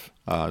kind of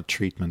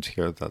treatment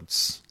here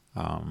that's...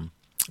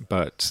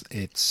 but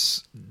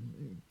it's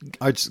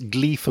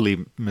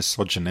gleefully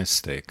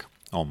misogynistic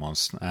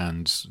almost,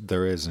 and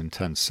there is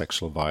intense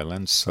sexual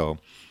violence. So,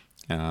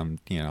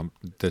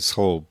 this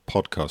whole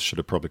podcast should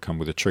have probably come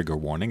with a trigger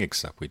warning,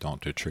 except we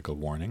don't do trigger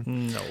warning.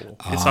 No,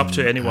 it's up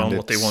to anyone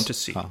what they want to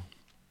see.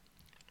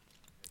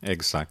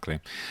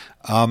 Exactly.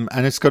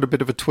 And it's got a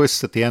bit of a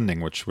twist at the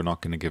ending, which we're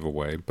not going to give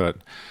away. But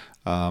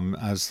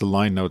as the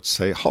line notes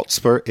say,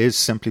 Hotspur is,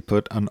 simply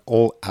put, an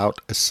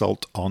all-out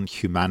assault on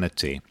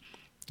humanity.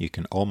 You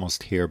can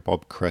almost hear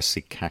Bob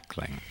Cressy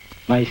cackling.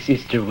 My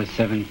sister was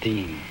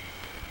 17,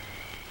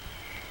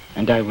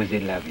 and I was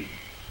 11.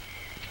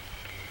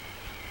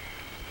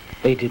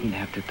 They didn't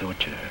have to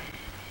torture her.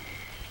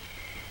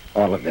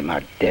 All of them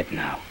are dead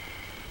now.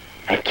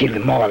 I killed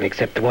them all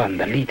except one,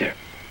 the leader.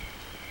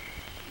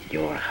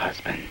 Your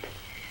husband.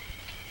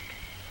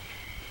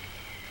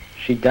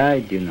 She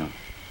died, you know.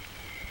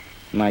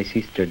 My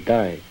sister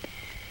died.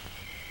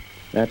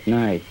 That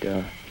night,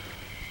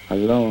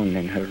 alone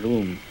in her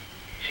room,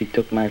 she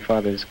took my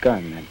father's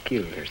gun and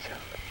killed herself.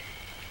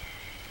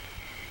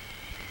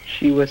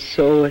 She was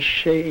so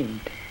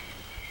ashamed.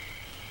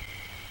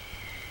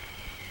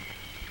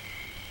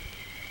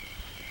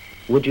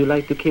 Would you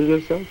like to kill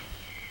yourself?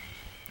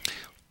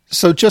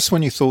 So just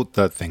when you thought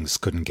that things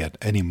couldn't get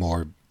any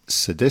more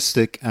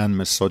sadistic and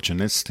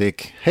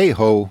misogynistic,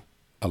 hey-ho,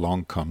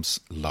 along comes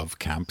Love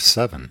Camp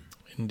 7.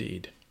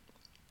 Indeed.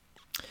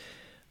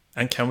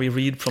 And can we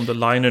read from the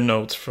liner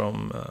notes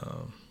from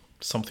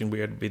Something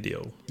Weird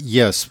video?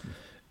 Yes.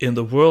 In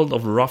the world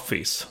of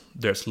roughies,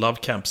 there's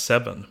Love Camp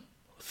 7.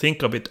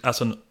 Think of it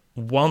as an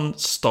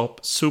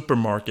one-stop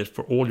supermarket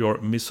for all your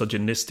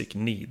misogynistic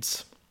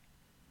needs.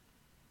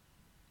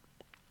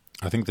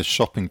 I think the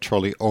shopping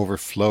trolley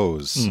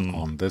overflows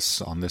on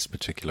this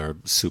particular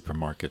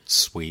supermarket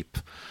sweep.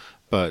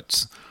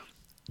 But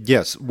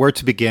yes, where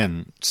to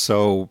begin?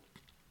 So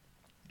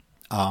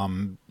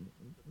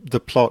the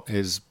plot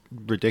is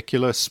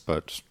ridiculous,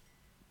 but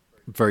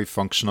very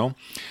functional,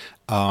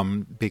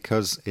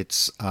 because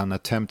it's an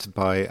attempt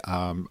by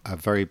a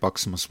very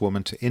buxomous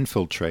woman to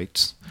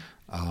infiltrate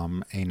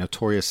a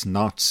notorious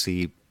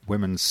Nazi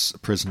women's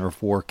prisoner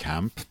of war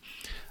camp,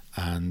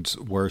 and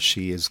where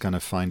she is going to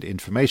find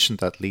information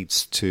that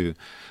leads to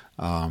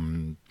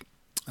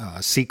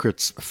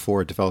secrets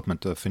for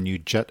development of a new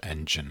jet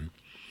engine.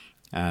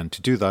 And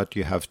to do that,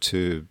 you have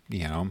to,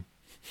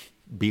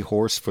 be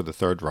horse for the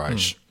Third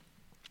Reich.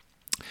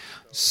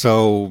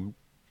 So,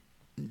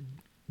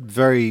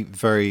 very,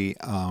 very...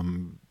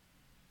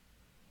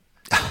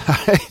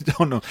 I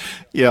don't know.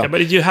 Yeah,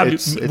 but you have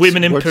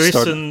women in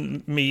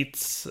prison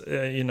meets,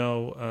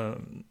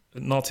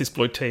 Nazi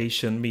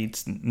exploitation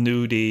meets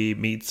nudie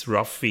meets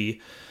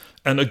roughy,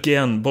 and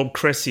again Bob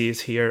Cressy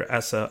is here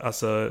as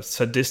a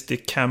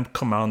sadistic camp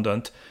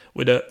commandant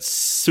with a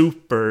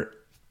super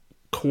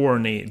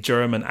corny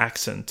German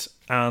accent,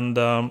 and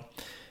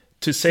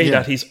to say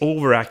that he's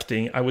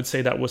overacting, I would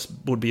say that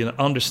would be an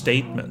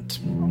understatement.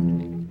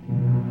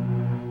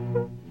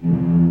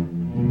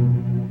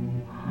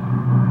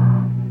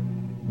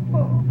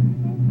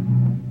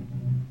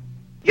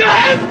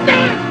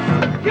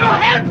 You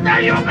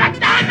Hälfte, you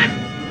Verdammten!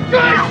 Du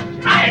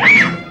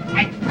Schweine!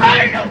 I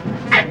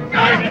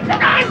told you to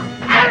die!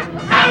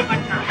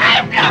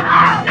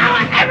 Now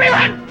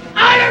everyone,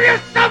 all of you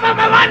suffer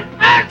for one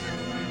person!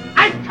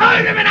 I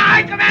told him in a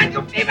high command,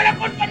 you people are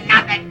good for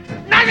nothing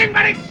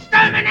but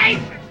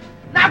extermination!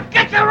 Now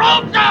get your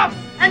robes off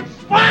and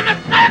form a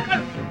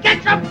circle!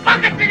 Get your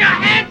buckets in your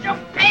hands, you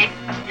pig!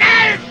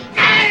 Schnell!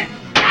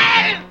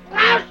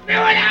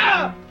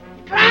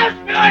 Klaus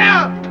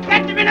Müller!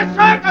 Get them in a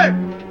circle!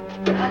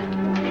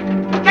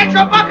 Get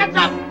your buckets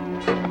up!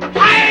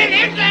 Heil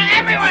Hitler,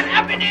 everyone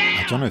up in the air!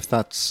 I don't know if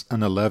that's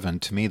an 11.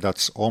 To me,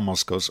 that's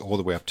almost goes all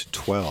the way up to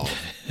 12.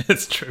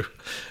 It's true.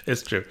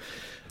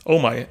 Oh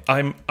my,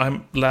 I'm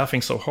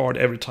laughing so hard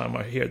every time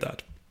I hear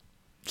that.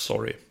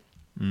 Sorry.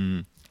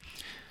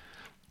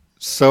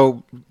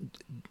 So,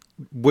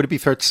 would it be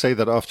fair to say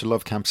that after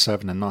Love Camp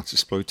 7 and Nazi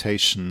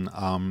exploitation,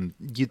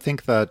 you'd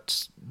think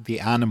that The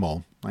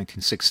Animal,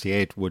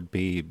 1968, would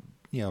be,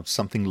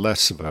 something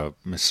less of a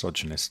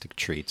misogynistic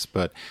treat.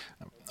 But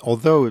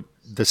although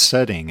the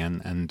setting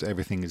and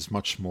everything is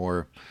much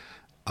more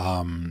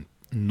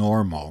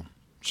normal,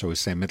 shall we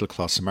say,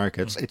 middle-class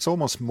America, it's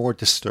almost more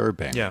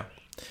disturbing. Yeah.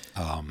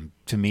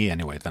 To me,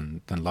 anyway,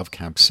 than Love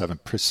Camp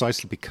 7,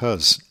 precisely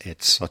because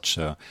it's such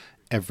a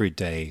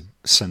everyday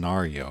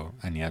scenario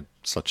and yet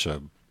such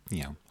a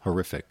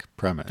horrific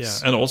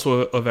premise. Yeah, and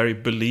also a very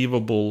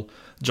believable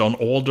John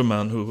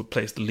Alderman who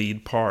plays the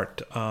lead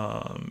part,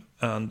 and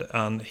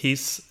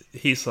he's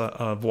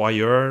a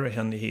voyeur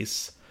and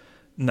he's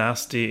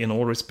nasty in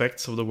all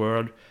respects of the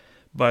word,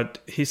 but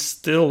he's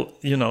still,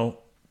 you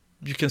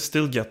can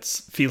still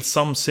feel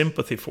some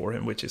sympathy for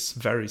him, which is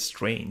very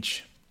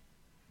strange.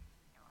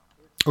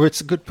 Oh,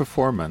 it's a good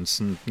performance,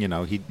 and he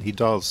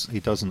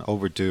doesn't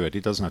overdo it. He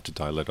doesn't have to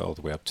dial it all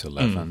the way up to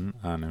 11,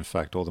 and in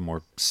fact, all the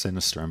more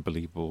sinister and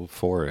believable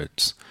for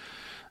it.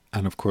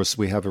 And of course,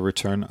 we have a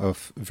return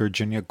of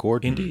Virginia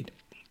Gordon. Indeed,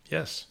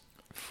 yes,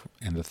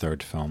 in the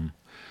third film.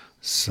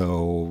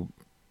 So,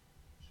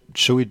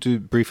 shall we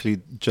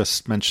briefly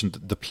just mention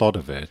the plot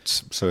of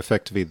it? So,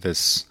 effectively,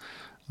 this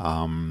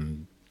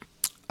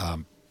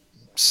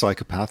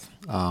psychopath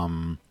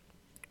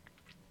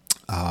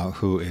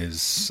who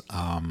is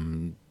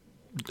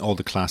all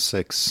the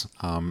classics,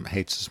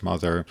 hates his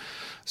mother,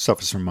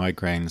 suffers from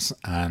migraines,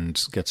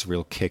 and gets a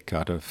real kick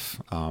out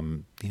of,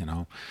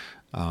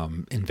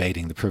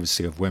 invading the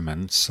privacy of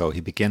women. So he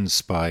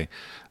begins by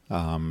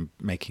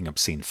making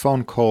obscene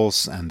phone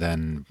calls, and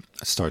then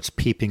starts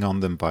peeping on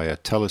them by a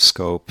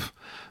telescope,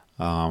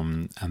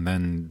 and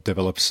then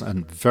develops a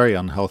very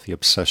unhealthy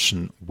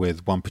obsession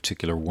with one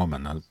particular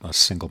woman, a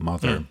single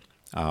mother,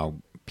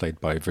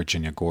 played by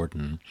Virginia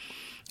Gordon.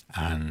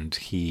 And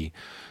he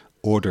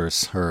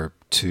orders her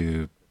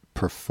to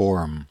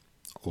perform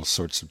all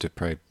sorts of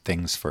depraved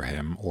things for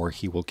him, or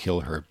he will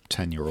kill her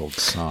 10-year-old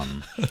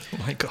son. Oh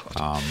my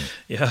God.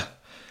 Yeah.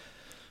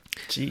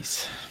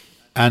 Jeez.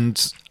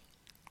 And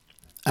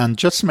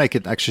just to make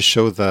it actually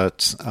show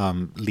that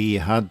Lee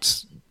had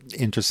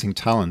interesting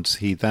talent,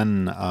 he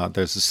then,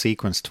 there's a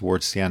sequence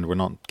towards the end, we're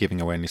not giving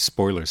away any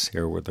spoilers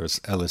here, where there's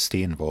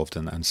LSD involved,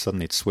 and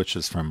suddenly it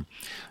switches from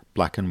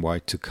black and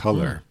white to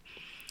color.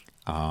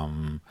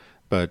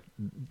 But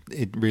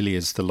it really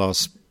is the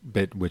last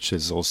bit which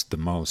is also the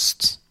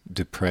most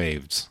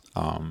depraved,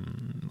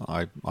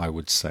 I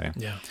would say.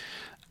 Yeah.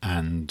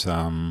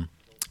 And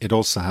it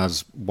also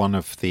has one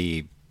of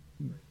the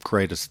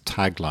greatest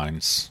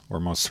taglines,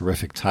 or most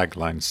horrific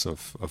taglines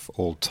of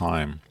all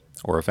time,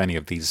 or of any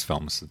of these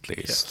films at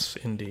least. Yes,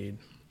 indeed.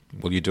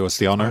 Will you do us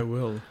the honor? I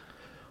will.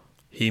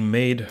 He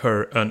made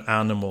her an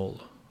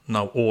animal.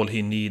 Now all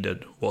he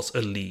needed was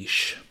a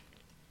leash.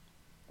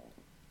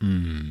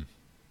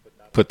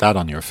 Put that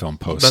on your film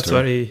poster. That's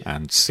very,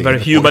 and see very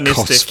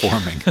humanistic.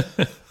 Forming.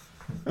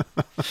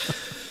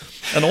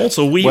 And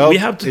also, we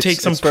have to take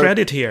some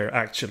credit here,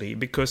 actually,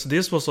 because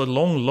this was a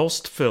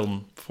long-lost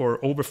film for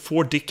over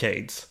 4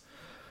 decades.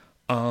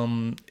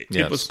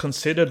 It was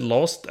considered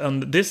lost,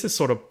 and this is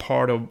sort of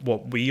part of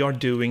what we are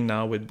doing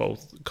now with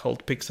both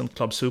Cult Picks and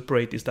Club Super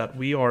 8, is that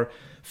we are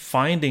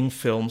finding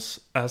films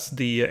as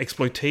the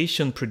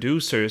exploitation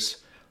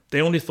producers.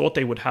 They only thought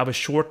they would have a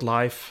short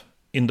life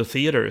in the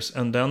theaters,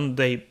 and then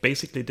they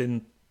basically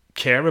didn't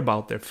care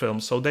about their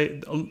films. So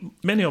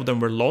many of them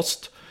were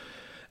lost.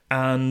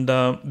 And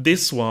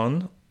this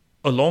one,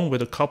 along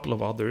with a couple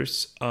of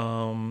others,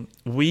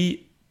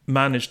 we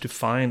managed to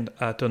find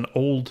at an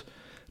old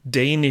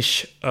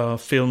Danish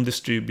film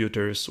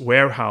distributor's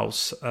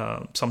warehouse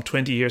some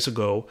 20 years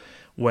ago,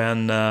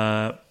 when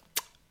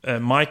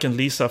Mike and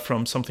Lisa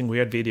from Something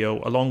Weird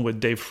Video, along with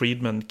Dave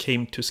Friedman,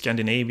 came to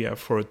Scandinavia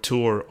for a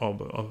tour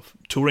of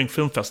touring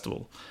film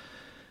festival.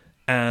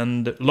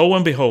 And lo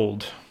and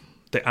behold,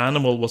 the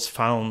animal was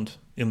found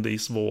in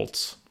these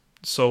vaults.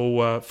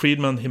 So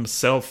Friedman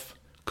himself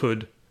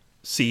could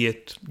see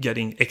it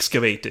getting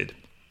excavated.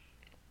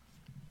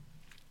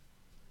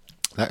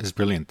 That is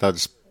brilliant.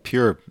 That's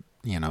pure,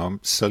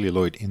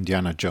 celluloid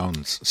Indiana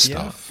Jones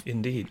stuff. Yeah,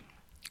 indeed.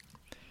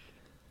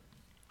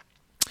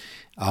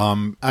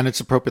 And it's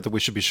appropriate that we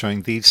should be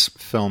showing these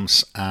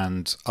films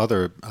and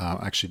other,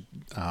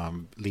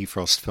 Lee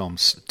Frost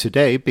films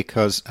today,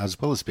 because as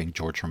well as being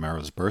George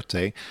Romero's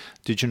birthday,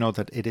 did you know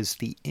that it is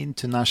the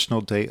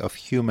International Day of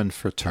Human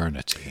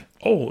Fraternity?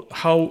 Oh,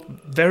 how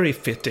very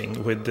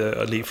fitting with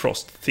the Lee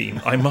Frost theme,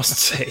 I must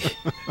say.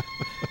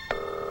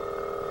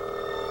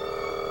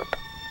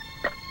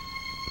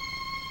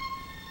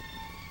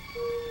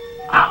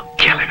 I'll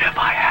kill him if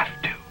I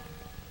have to.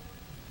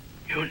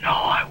 You know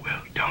I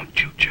will,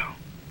 don't you, Joe?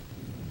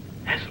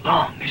 As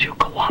long as you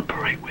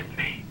cooperate with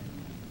me,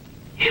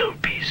 he'll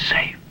be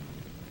safe.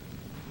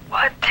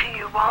 What do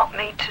you want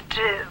me to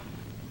do?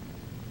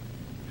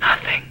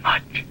 Nothing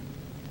much.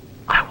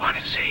 I want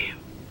to see you.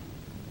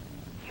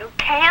 You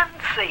can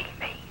see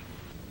me.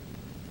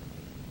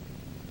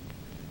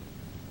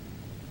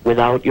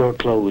 Without your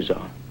clothes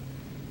on.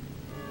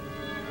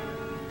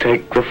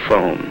 Take the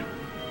phone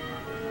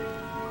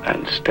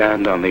and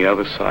stand on the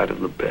other side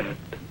of the bed.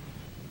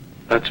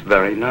 That's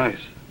very nice.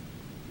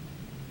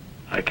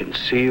 I can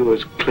see you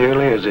as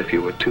clearly as if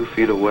you were 2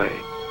 feet away.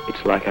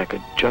 It's like I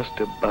could just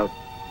about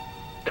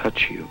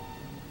touch you.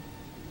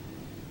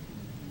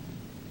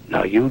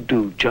 Now you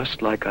do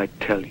just like I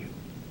tell you.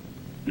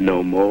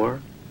 No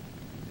more,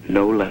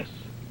 no less.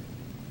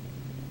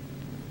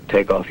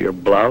 Take off your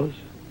blouse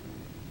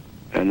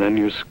and then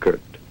your skirt.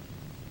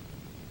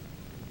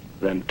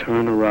 Then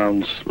turn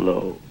around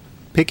slow.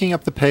 Picking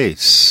up the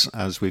pace,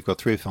 as we've got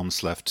 3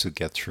 films left to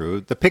get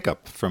through. The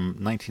Pickup from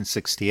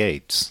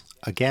 1968.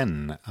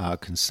 Again,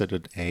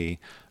 considered a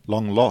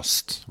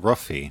long-lost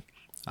roughie,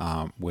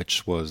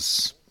 which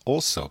was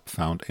also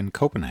found in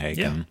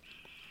Copenhagen. Yeah.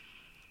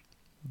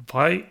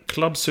 By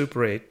Club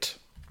Super 8,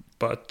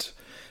 but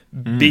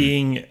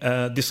being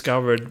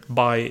discovered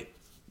by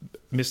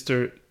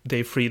Mr.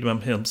 Dave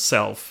Friedman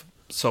himself.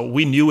 So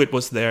we knew it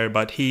was there,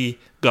 but he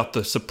got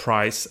the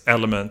surprise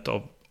element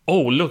of,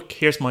 oh, look,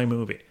 here's my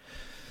movie.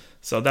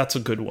 So that's a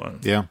good one.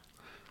 Yeah.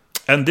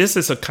 And this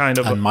is a kind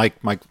of... And Mike...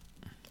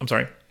 I'm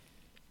sorry.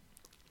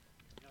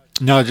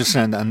 No, just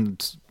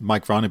and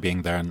Mike Roney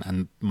being there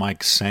and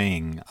Mike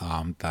saying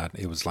that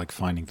it was like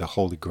finding the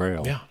Holy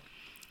Grail. Yeah.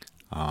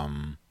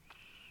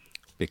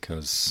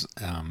 Because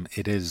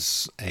it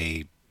is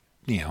a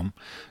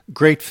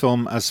great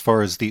film as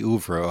far as the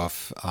oeuvre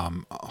of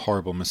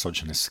horrible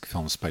misogynistic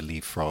films by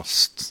Lee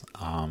Frost.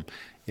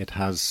 It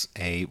has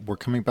we're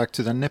coming back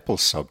to the nipple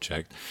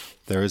subject.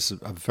 There is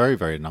a very,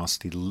 very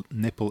nasty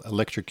nipple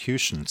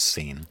electrocution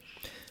scene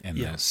in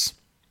this.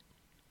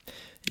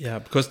 Yeah,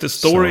 because the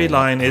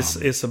storyline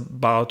is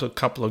about a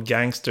couple of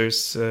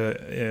gangsters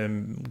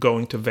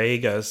going to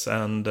Vegas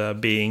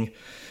and being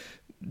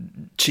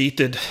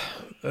cheated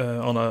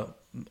on a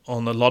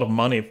lot of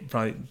money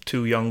by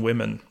two young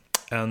women,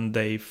 and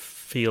they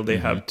feel they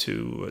have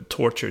to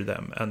torture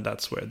them, and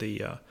that's where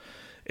the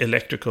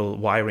electrical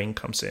wiring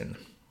comes in.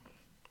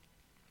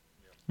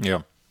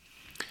 Yeah,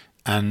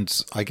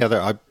 and I gather,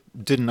 I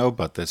didn't know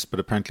about this, but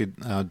apparently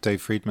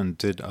Dave Friedman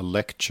did a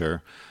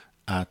lecture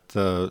at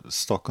the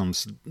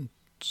Stockholm's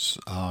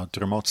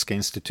Dramatiska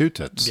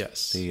Institutet,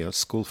 yes, the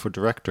school for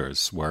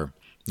directors, where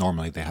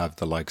normally they have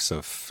the likes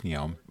of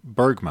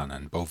Bergman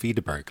and Bo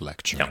Widerberg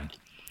lecturing. Yeah.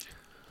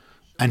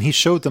 And he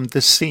showed them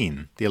this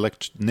scene, the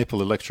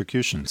nipple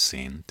electrocution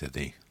scene, did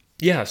he?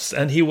 Yes,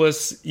 and he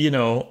was,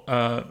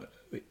 a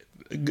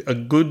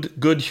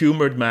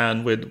good-humored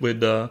man with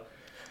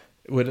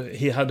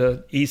he had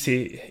a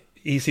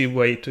easy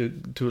way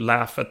to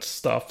laugh at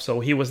stuff. So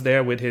he was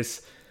there with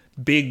his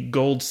big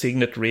gold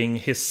signet ring,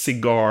 his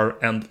cigar,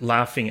 and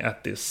laughing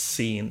at this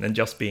scene and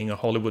just being a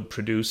Hollywood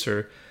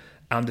producer.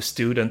 And the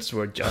students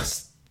were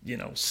just,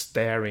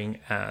 staring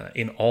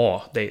in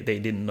awe. They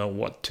didn't know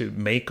what to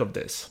make of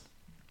this.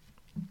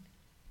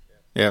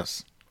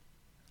 Yes.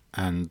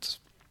 And,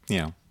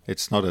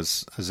 it's not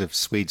as if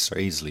Swedes are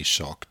easily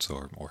shocked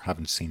or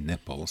haven't seen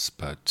nipples,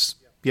 but,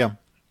 yeah,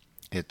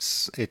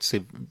 it's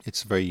a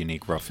very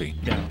unique roughie.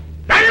 Yeah.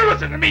 Now you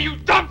listen to me, you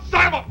dumb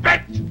son of a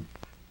bitch! It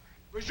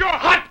was your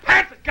hot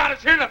pants that got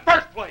us here in the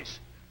first place.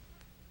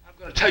 I'm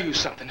gonna tell you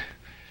something,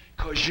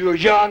 because you're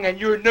young and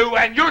you're new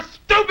and you're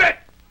stupid!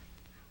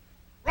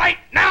 Right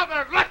now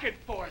they're looking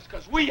for us,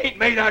 because we ain't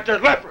made our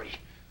delivery.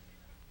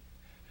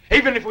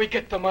 Even if we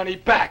get the money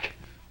back,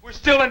 we're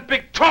still in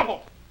big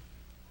trouble.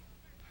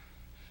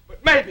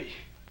 But maybe,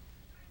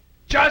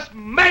 just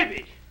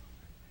maybe,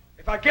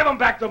 if I give them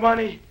back the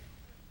money,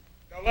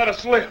 they'll let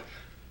us live.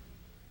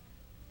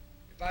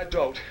 If I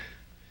don't,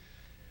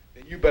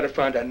 then you better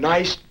find a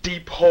nice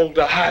deep hole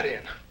to hide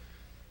in.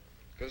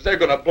 Because they're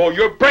going to blow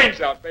your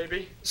brains out,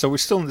 baby. So we're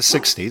still in the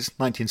 60s.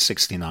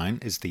 1969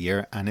 is the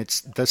year, and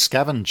it's The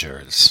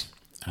Scavengers.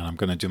 And I'm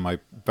going to do my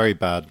very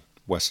bad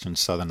Western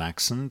Southern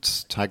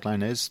accent.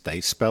 Tagline is,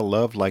 they spell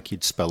love like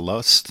you'd spell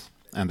lust,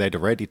 and they'd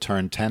already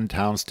turned 10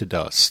 towns to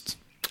dust.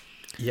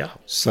 Yeah.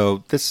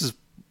 So this is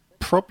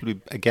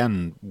probably,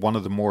 again, one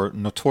of the more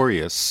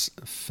notorious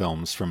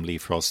films from Lee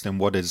Frost in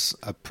what is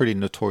a pretty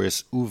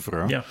notorious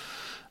oeuvre. Yeah.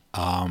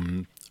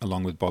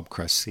 Along with Bob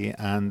Cressy,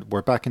 and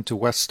we're back into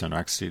Western,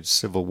 actually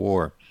Civil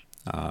War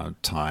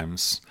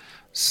times.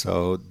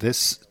 So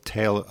this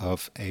tale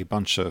of a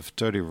bunch of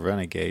dirty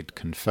renegade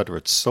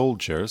Confederate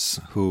soldiers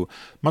who,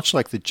 much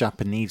like the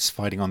Japanese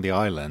fighting on the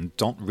island,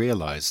 don't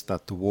realize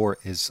that the war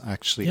is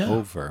actually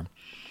over,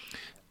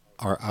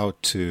 are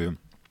out to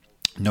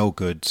no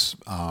good,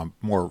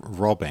 more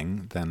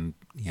robbing than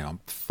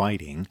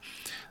fighting,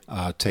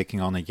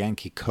 taking on a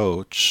Yankee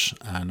coach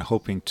and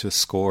hoping to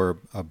score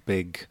a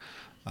big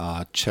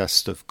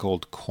chest of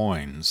gold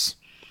coins,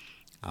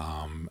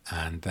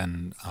 and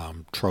then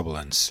trouble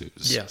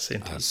ensues. Yes,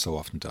 indeed. As so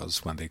often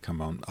does when they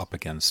come up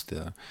against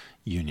the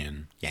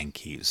Union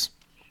Yankees.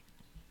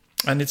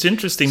 And it's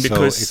interesting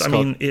because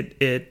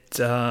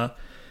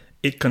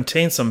it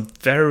contains some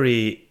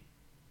very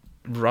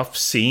rough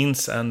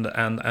scenes, and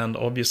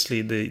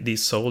obviously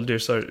these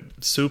soldiers are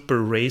super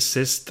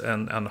racist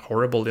and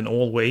horrible in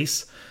all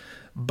ways.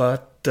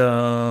 But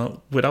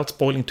without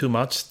spoiling too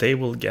much, they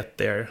will get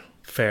their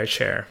fair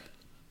share.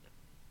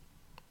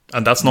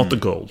 And that's not the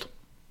goal.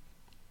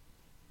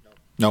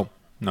 No.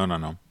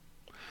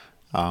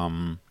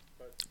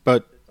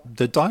 But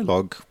the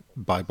dialogue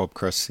by Bob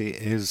Cressy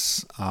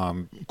is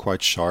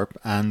quite sharp,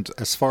 and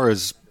as far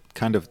as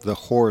kind of the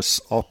horse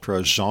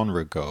opera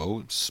genre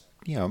goes,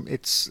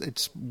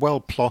 it's well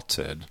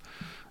plotted,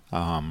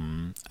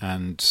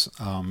 and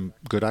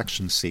good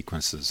action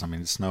sequences. I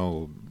mean, it's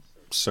no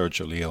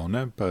Sergio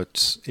Leone,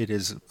 but it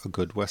is a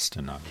good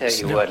Western. Tell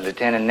you what,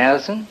 Lieutenant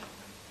Nelson,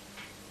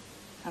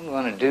 I'm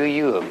going to do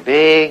you a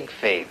big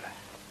favor.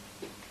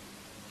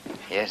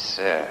 Yes,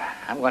 sir.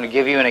 I'm going to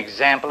give you an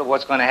example of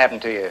what's going to happen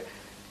to your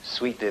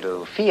sweet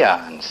little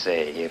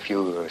fiancé if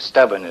your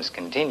stubbornness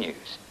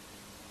continues.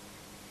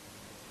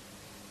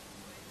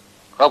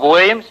 Corporal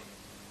Williams?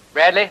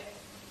 Bradley?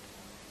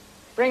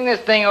 Bring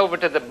this thing over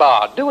to the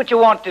bar. Do what you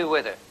want to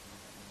with her.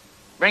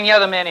 Bring the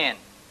other men in.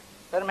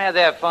 Let them have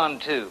their fun,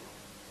 too.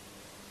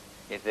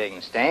 If they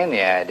can stand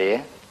the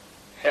idea.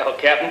 Hell,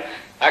 Captain,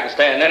 I can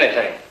stand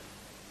anything.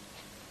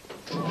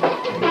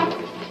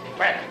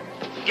 Brad,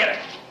 get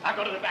her. I'll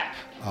go to the back.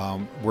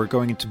 We're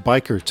going into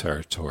biker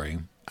territory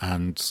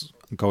and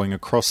going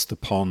across the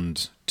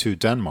pond to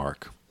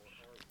Denmark.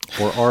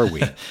 Or are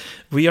we?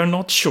 We are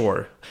not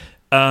sure.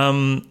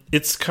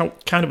 It's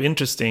kind of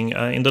interesting.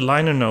 In the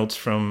liner notes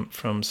from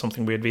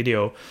Something Weird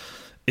Video,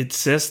 it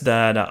says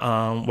that,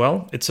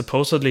 it's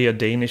supposedly a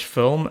Danish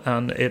film,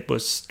 and it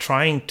was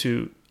trying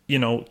to,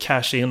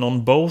 cash in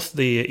on both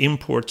the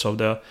imports of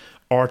the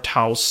art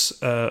house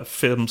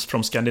films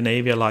from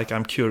Scandinavia, like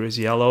I'm Curious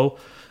Yellow,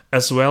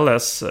 as well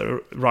as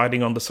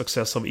riding on the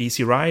success of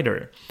Easy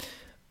Rider.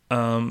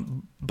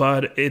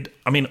 But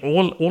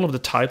all of the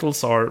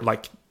titles are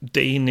like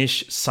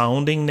Danish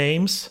sounding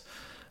names.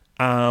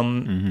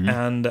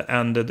 And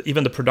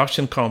even the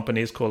production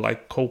company is called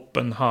like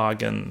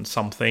Copenhagen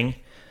something.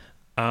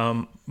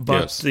 But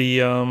yes.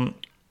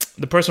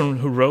 The person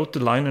who wrote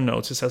the liner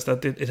notes, he says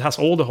that it has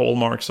all the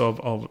hallmarks of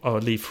a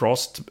Lee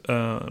Frost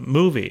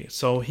movie.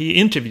 So he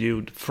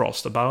interviewed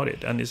Frost about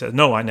it, and he said,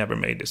 "No, I never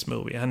made this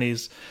movie," and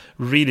he's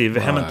really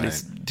vehemently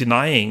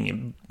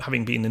denying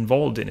having been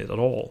involved in it at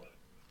all.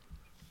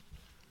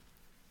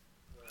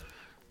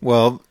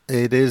 Well,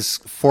 it is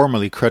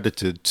formally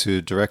credited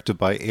to directed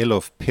by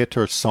Elof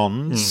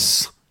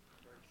Petersons.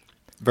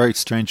 Very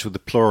strange with the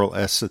plural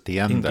S at the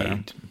end. Indeed. There.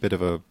 A bit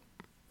of a...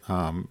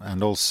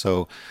 and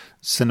also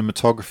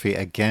cinematography,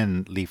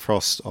 again, Lee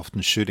Frost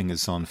often shooting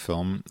his own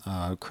film,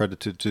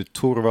 credited to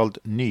Torvald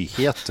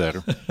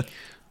Nyheter,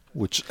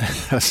 which,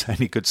 as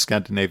any good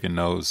Scandinavian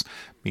knows,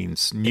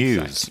 means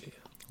news. Exactly.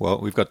 Well,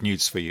 we've got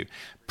news for you.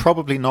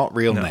 Probably not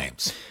real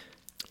names.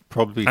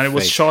 Probably, and it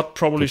was shot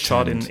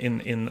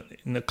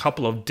in a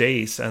couple of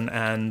days,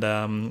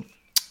 and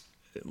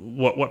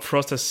what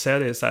Frost has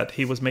said is that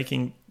he was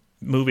making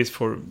movies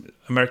for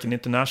American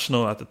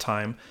International at the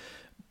time,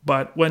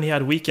 but when he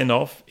had weekend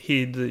off,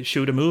 he'd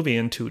shoot a movie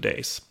in 2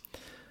 days.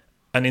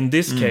 And in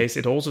this case,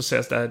 it also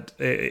says that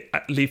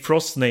Lee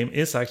Frost's name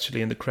is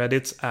actually in the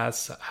credits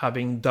as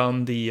having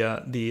done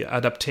the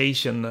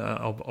adaptation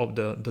of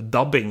the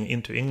dubbing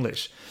into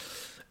English.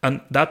 And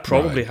that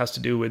probably has to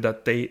do with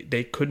that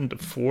they couldn't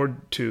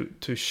afford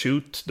to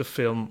shoot the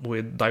film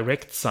with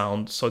direct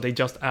sound, so they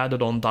just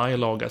added on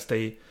dialogue as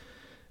they,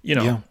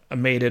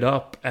 made it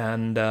up,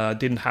 and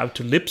didn't have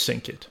to lip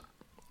sync it.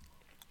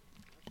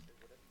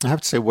 I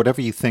have to say,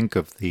 whatever you think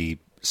of the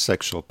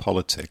sexual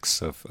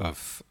politics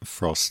of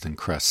Frost and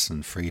Kress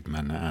and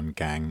Friedman and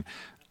gang,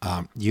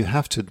 you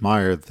have to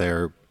admire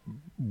their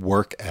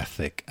work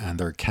ethic and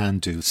their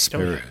can-do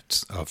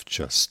spirit of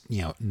just,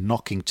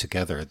 knocking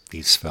together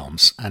these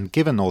films. And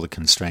given all the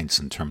constraints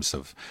in terms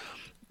of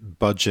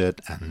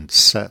budget and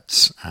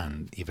sets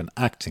and even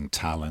acting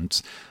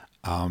talent,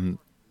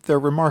 they're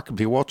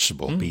remarkably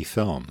watchable B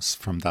films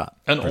from that.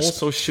 And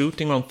also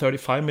shooting on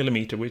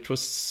 35mm, which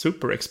was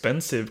super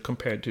expensive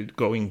compared to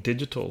going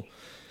digital.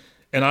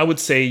 And I would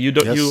say, you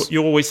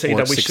always say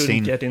that we 16.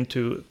 Shouldn't get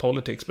into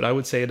politics, but I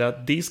would say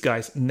that these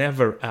guys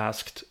never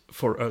asked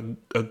for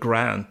a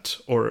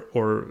grant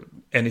or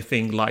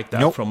anything like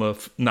that from a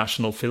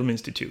National Film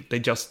Institute. They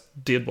just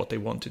did what they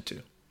wanted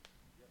to.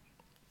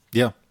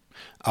 Yeah.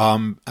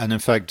 And in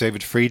fact,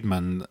 David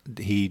Friedman,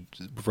 he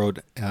wrote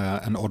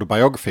an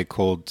autobiography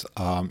called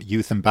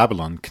Youth in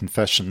Babylon,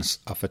 Confessions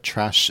of a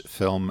Trash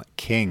Film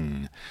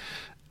King.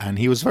 And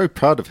he was very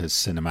proud of his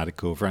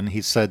cinematic oeuvre, and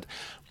he said,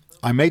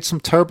 "I made some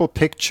terrible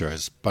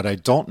pictures, but I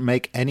don't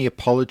make any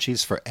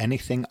apologies for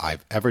anything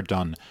I've ever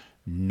done.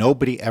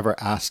 Nobody ever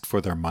asked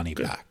for their money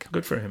back."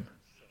 Good for him.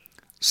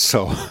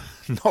 So,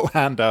 no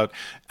handout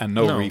and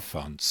no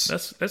refunds.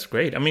 That's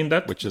great. I mean,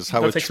 that's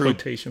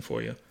exploitation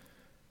for you.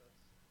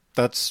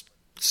 That's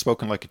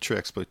spoken like a true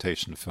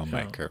exploitation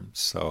filmmaker. Yeah.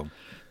 So,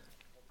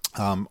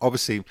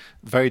 obviously,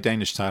 very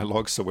Danish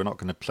dialogue, so we're not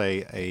going to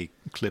play a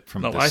clip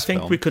from this film. I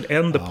think we could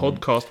end the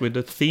podcast with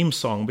the theme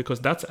song, because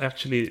that's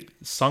actually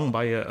sung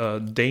by a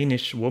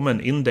Danish woman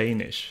in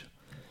Danish.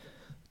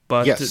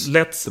 But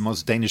the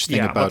most Danish thing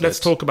about it. But let's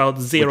talk about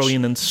Zero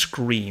In and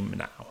Scream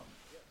now.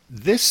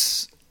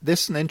 This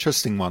is an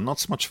interesting one, not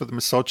so much for the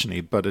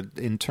misogyny, but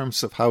in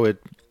terms of how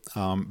it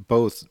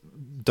both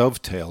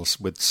dovetails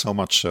with so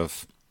much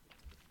of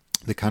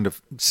the kind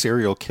of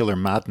serial killer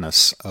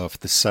madness of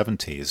the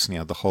 70s,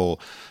 the whole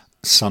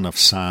Son of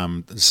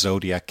Sam,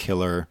 Zodiac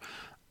Killer.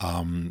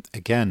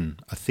 Again,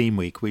 a theme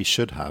week we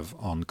should have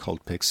on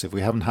Cult Picks if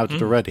we haven't had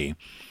it already.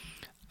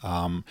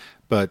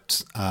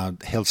 But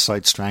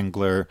Hillside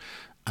Strangler,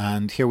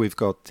 and here we've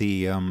got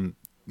the,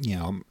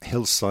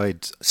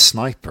 Hillside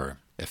Sniper,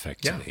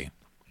 effectively.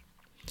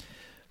 Yeah.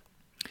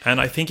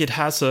 And I think it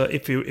has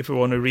if we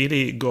want to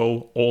really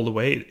go all the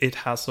way, it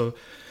has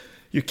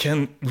you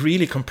can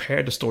really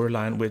compare the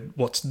storyline with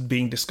what's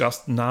being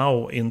discussed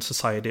now in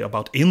society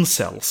about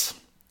incels.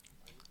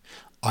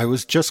 I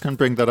was just going to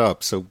bring that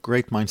up. So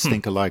great minds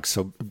think alike.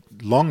 So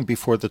long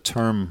before the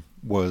term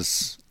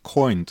was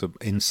coined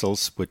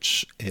incels,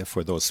 which,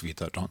 for those of you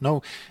that don't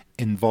know,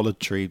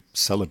 involuntary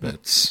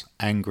celibates,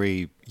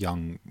 angry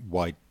young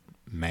white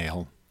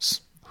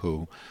males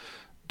who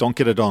don't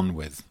get it on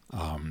with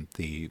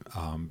the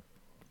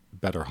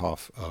better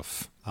half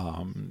of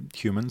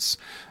humans,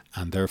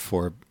 and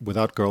therefore,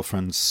 without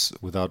girlfriends,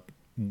 without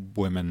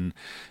women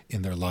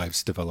in their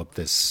lives, develop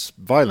this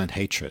violent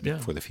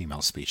hatred for the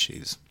female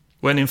species.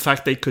 When in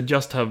fact they could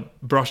just have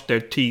brushed their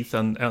teeth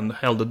and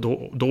held the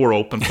door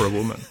open for a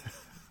woman.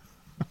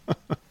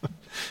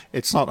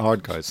 It's not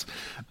hard, guys.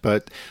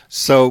 But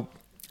so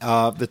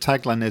the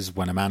tagline is,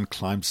 when a man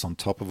climbs on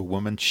top of a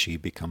woman, she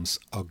becomes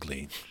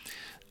ugly.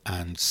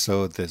 And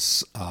so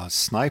this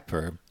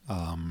sniper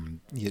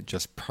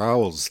just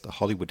prowls the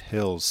Hollywood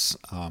Hills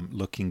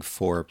looking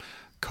for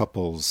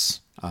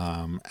couples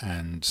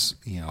and,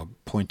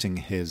 pointing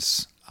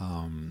his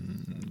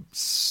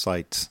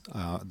sight,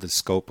 the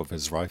scope of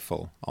his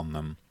rifle on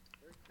them.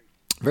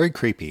 Very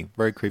creepy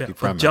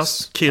premise.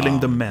 Just killing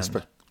the men.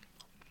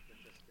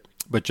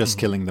 But just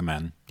killing the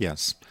men,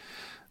 yes.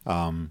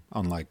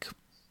 Unlike,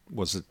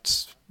 was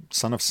it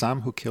Son of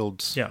Sam who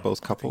killed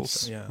both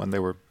couples when they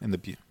were in the...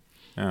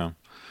 Yeah.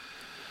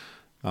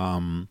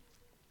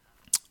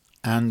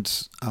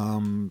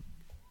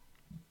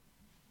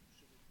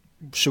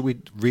 Should we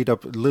read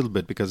up a little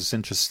bit, because it's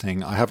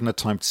interesting. I haven't had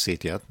time to see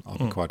it yet, I'll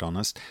be quite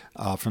honest.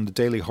 From the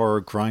Daily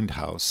Horror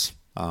Grindhouse,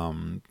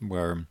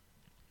 where,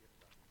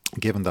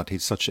 given that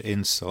he's such an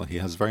incel, he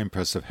has very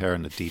impressive hair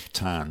and a deep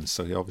tan,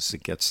 so he obviously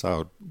gets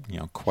out,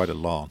 quite a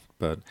lot.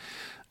 But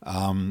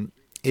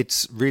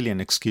it's really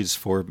an excuse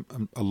for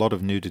a lot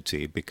of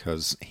nudity,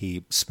 because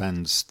he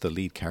spends, the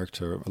lead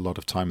character, a lot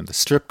of time in the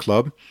strip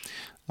club,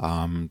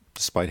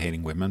 despite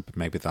hating women. But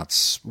maybe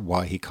that's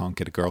why he can't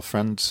get a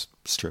girlfriend.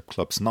 Strip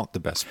club's not the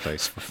best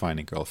place for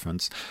finding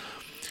girlfriends.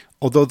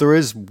 Although there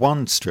is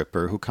one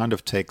stripper who kind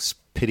of takes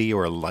pity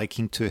or a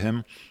liking to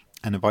him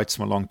and invites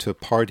him along to a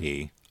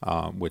party,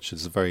 which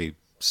is a very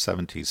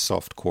 70s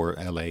softcore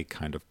LA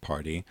kind of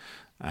party.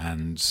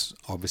 And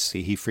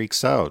obviously he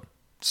freaks out.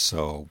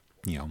 So,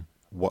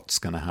 what's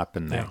going to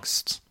happen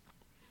next?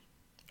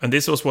 And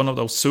this was one of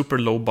those super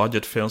low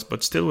budget films,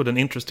 but still with an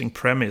interesting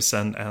premise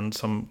and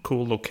some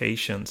cool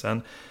locations.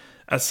 And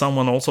as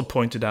someone also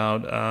pointed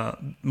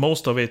out,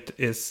 most of it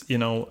is,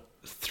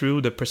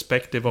 through the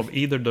perspective of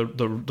either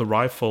the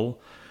rifle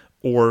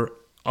or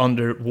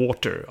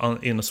underwater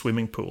in a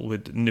swimming pool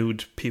with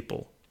nude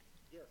people.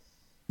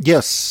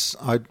 Yes,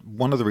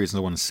 one of the reasons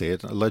I want to see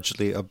it,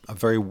 allegedly a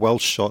very well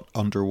shot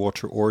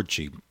underwater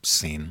orgy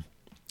scene.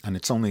 And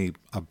it's only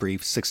a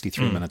brief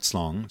 63 minutes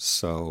long,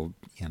 so,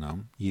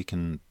 you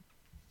can,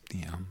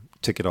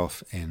 tick it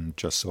off in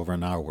just over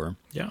an hour.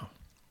 Yeah.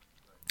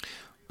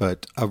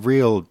 But a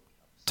real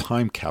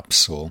time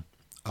capsule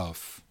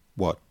of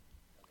what,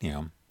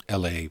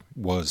 LA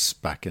was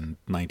back in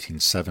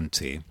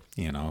 1970,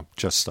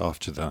 just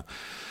after the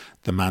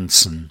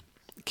Manson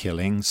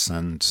killings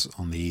and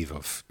on the eve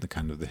of the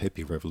kind of the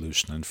hippie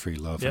revolution and free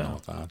love and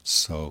all that.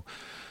 So,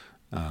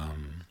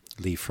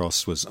 Lee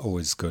Frost was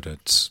always good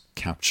at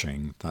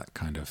capturing that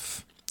kind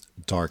of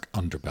dark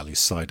underbelly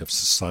side of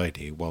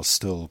society while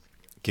still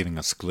giving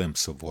us a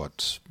glimpse of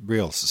what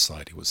real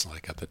society was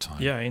like at the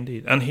time. Yeah,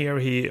 indeed. And here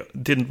he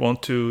didn't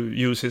want to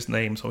use his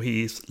name, so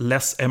he's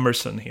Les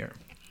Emerson here.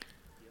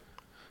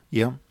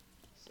 Yeah.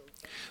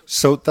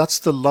 So that's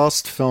the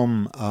last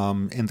film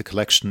in the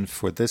collection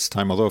for this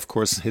time, although, of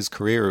course, his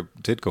career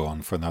did go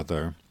on for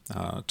another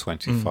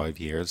 25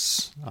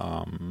 years,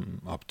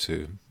 up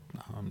to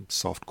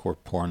softcore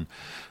porn.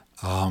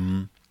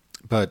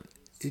 But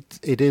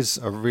it is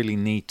a really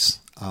neat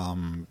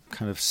kind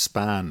of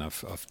span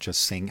of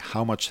just seeing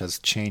how much has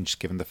changed,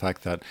 given the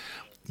fact that,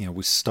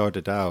 we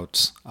started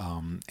out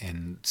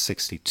in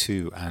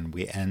 62 and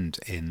we end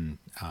in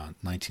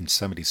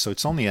 1970. So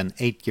it's only an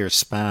 8-year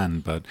span,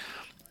 but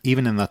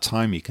even in that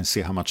time, you can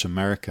see how much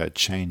America had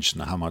changed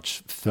and how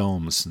much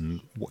films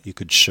and what you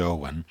could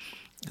show and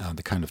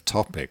the kind of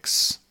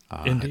topics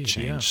had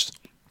changed.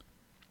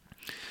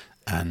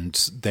 And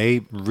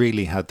they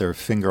really had their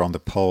finger on the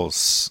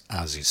pulse,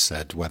 as you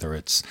said, whether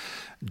it's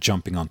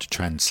jumping onto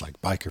trends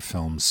like biker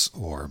films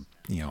or,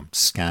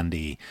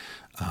 Scandi,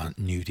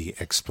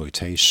 nudie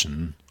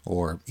exploitation,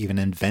 or even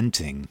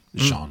inventing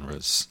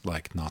genres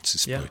like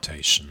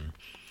Nazi-exploitation.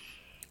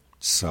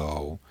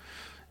 So,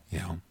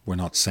 we're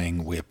not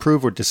saying we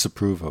approve or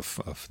disapprove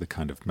of the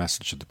kind of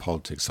message of the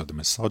politics of the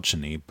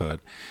misogyny,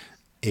 but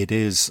it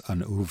is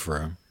an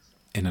oeuvre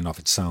in and of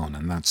its own,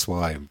 and that's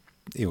why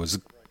it was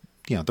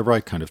the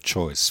right kind of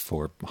choice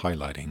for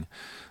highlighting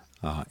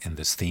in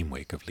this theme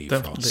week of Lee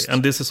Frost.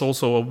 And this is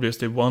also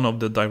obviously one of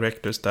the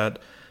directors that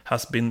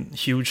has been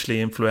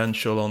hugely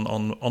influential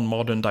on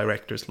modern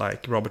directors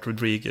like Robert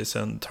Rodriguez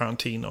and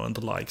Tarantino and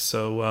the like.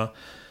 So,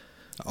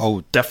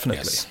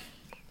 definitely. Yes.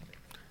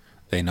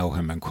 They know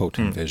him and quote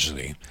him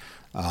visually.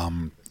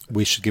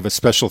 We should give a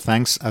special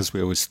thanks, as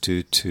we always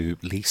do, to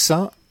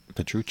Lisa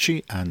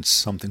Petrucci and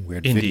Something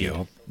Weird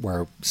Video,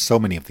 where so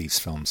many of these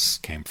films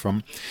came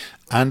from,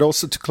 and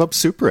also to Club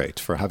Super 8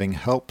 for having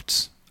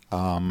helped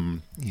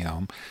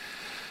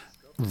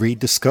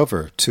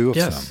rediscover two of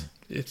them.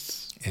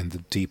 It's in the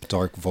deep,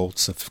 dark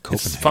vaults of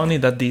Copenhagen. It's funny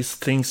that these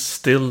things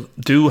still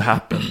do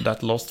happen,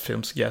 that lost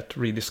films get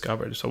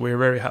rediscovered. So we're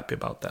very happy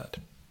about that.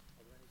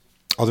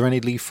 Are there any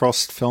Lee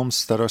Frost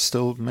films that are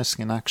still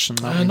missing in action?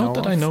 Not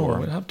that I know.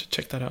 We'll have to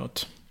check that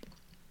out.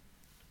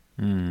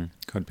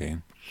 Could be.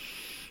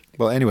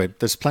 Well, anyway,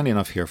 there's plenty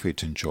enough here for you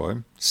to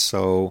enjoy.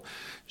 So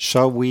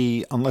shall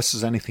we, unless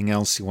there's anything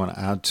else you want to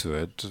add to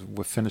it,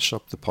 we'll finish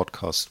up the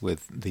podcast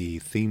with the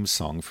theme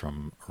song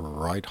from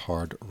Ride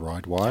Hard,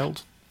 Ride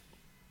Wild.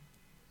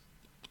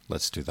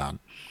 Let's do that.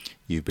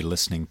 You've been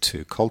listening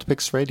to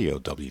Cultpix Radio,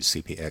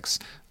 WCPX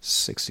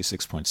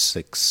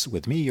 66.6,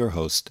 with me, your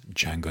host,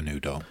 Django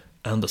Nudo.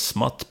 And the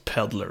Smut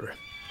Peddler.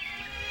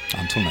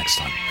 Until next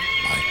time.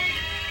 Bye.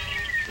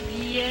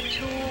 Vi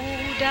to,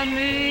 der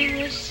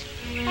mødes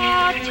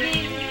og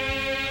til,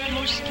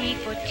 måske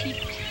for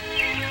tit.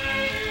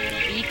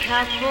 Vi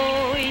kan få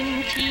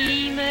en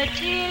time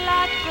til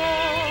at gå,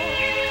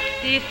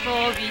 det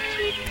får vi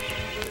tit.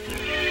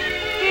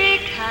 Det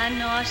kan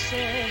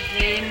også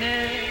hænde,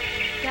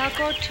 der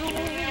går to,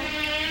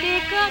 det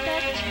gør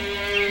der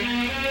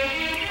tit.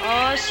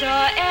 Og så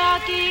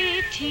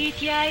det tit,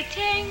 jeg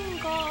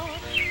tænker,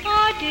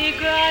 og det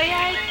gør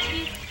jeg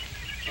tit.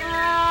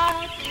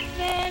 At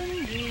hvem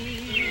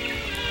ved,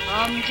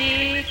 om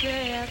det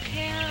gør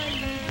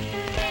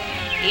kærlighed.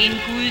 En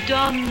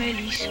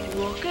guddommelig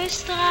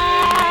skurkestreg,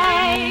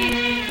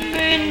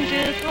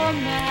 møntet på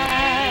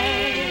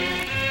mig.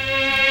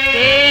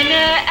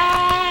 Denne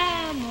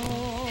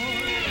amor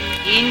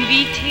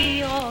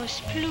inviterer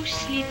os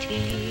pludselig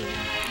til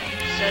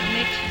sådan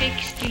et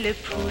fikst lille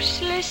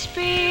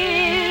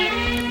puslespil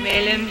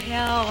mellem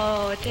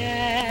herrer og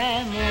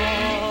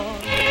damer.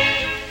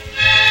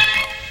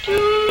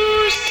 Du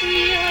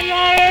siger,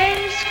 jeg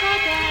elsker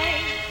dig,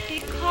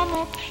 det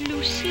kommer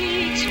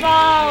pludselig,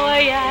 svarer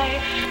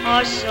jeg,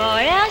 og så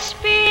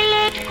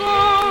spillet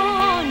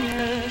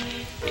gående.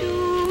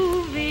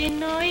 Du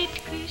vinder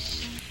et kys,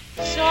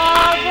 så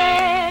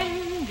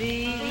hvem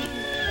ved,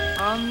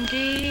 om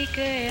det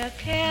ikke er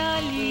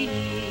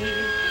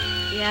kærlighed.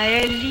 Jeg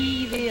er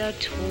lige ved at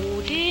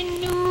tro det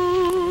nu,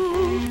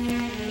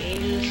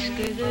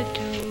 elskede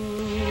du.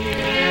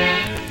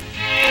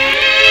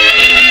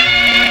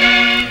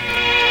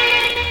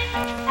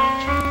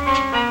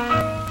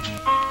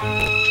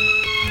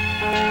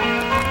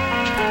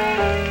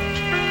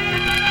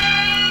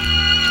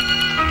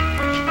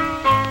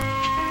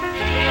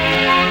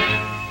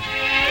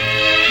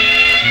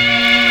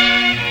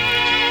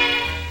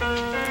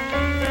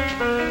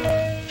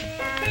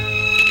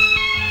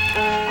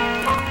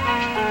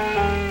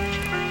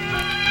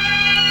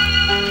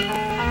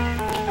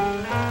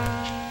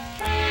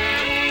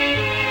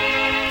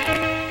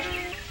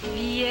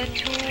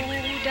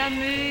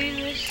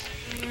 Mødes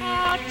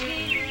og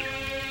til,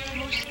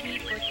 måske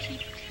for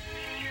tit.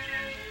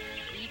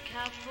 Vi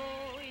kan få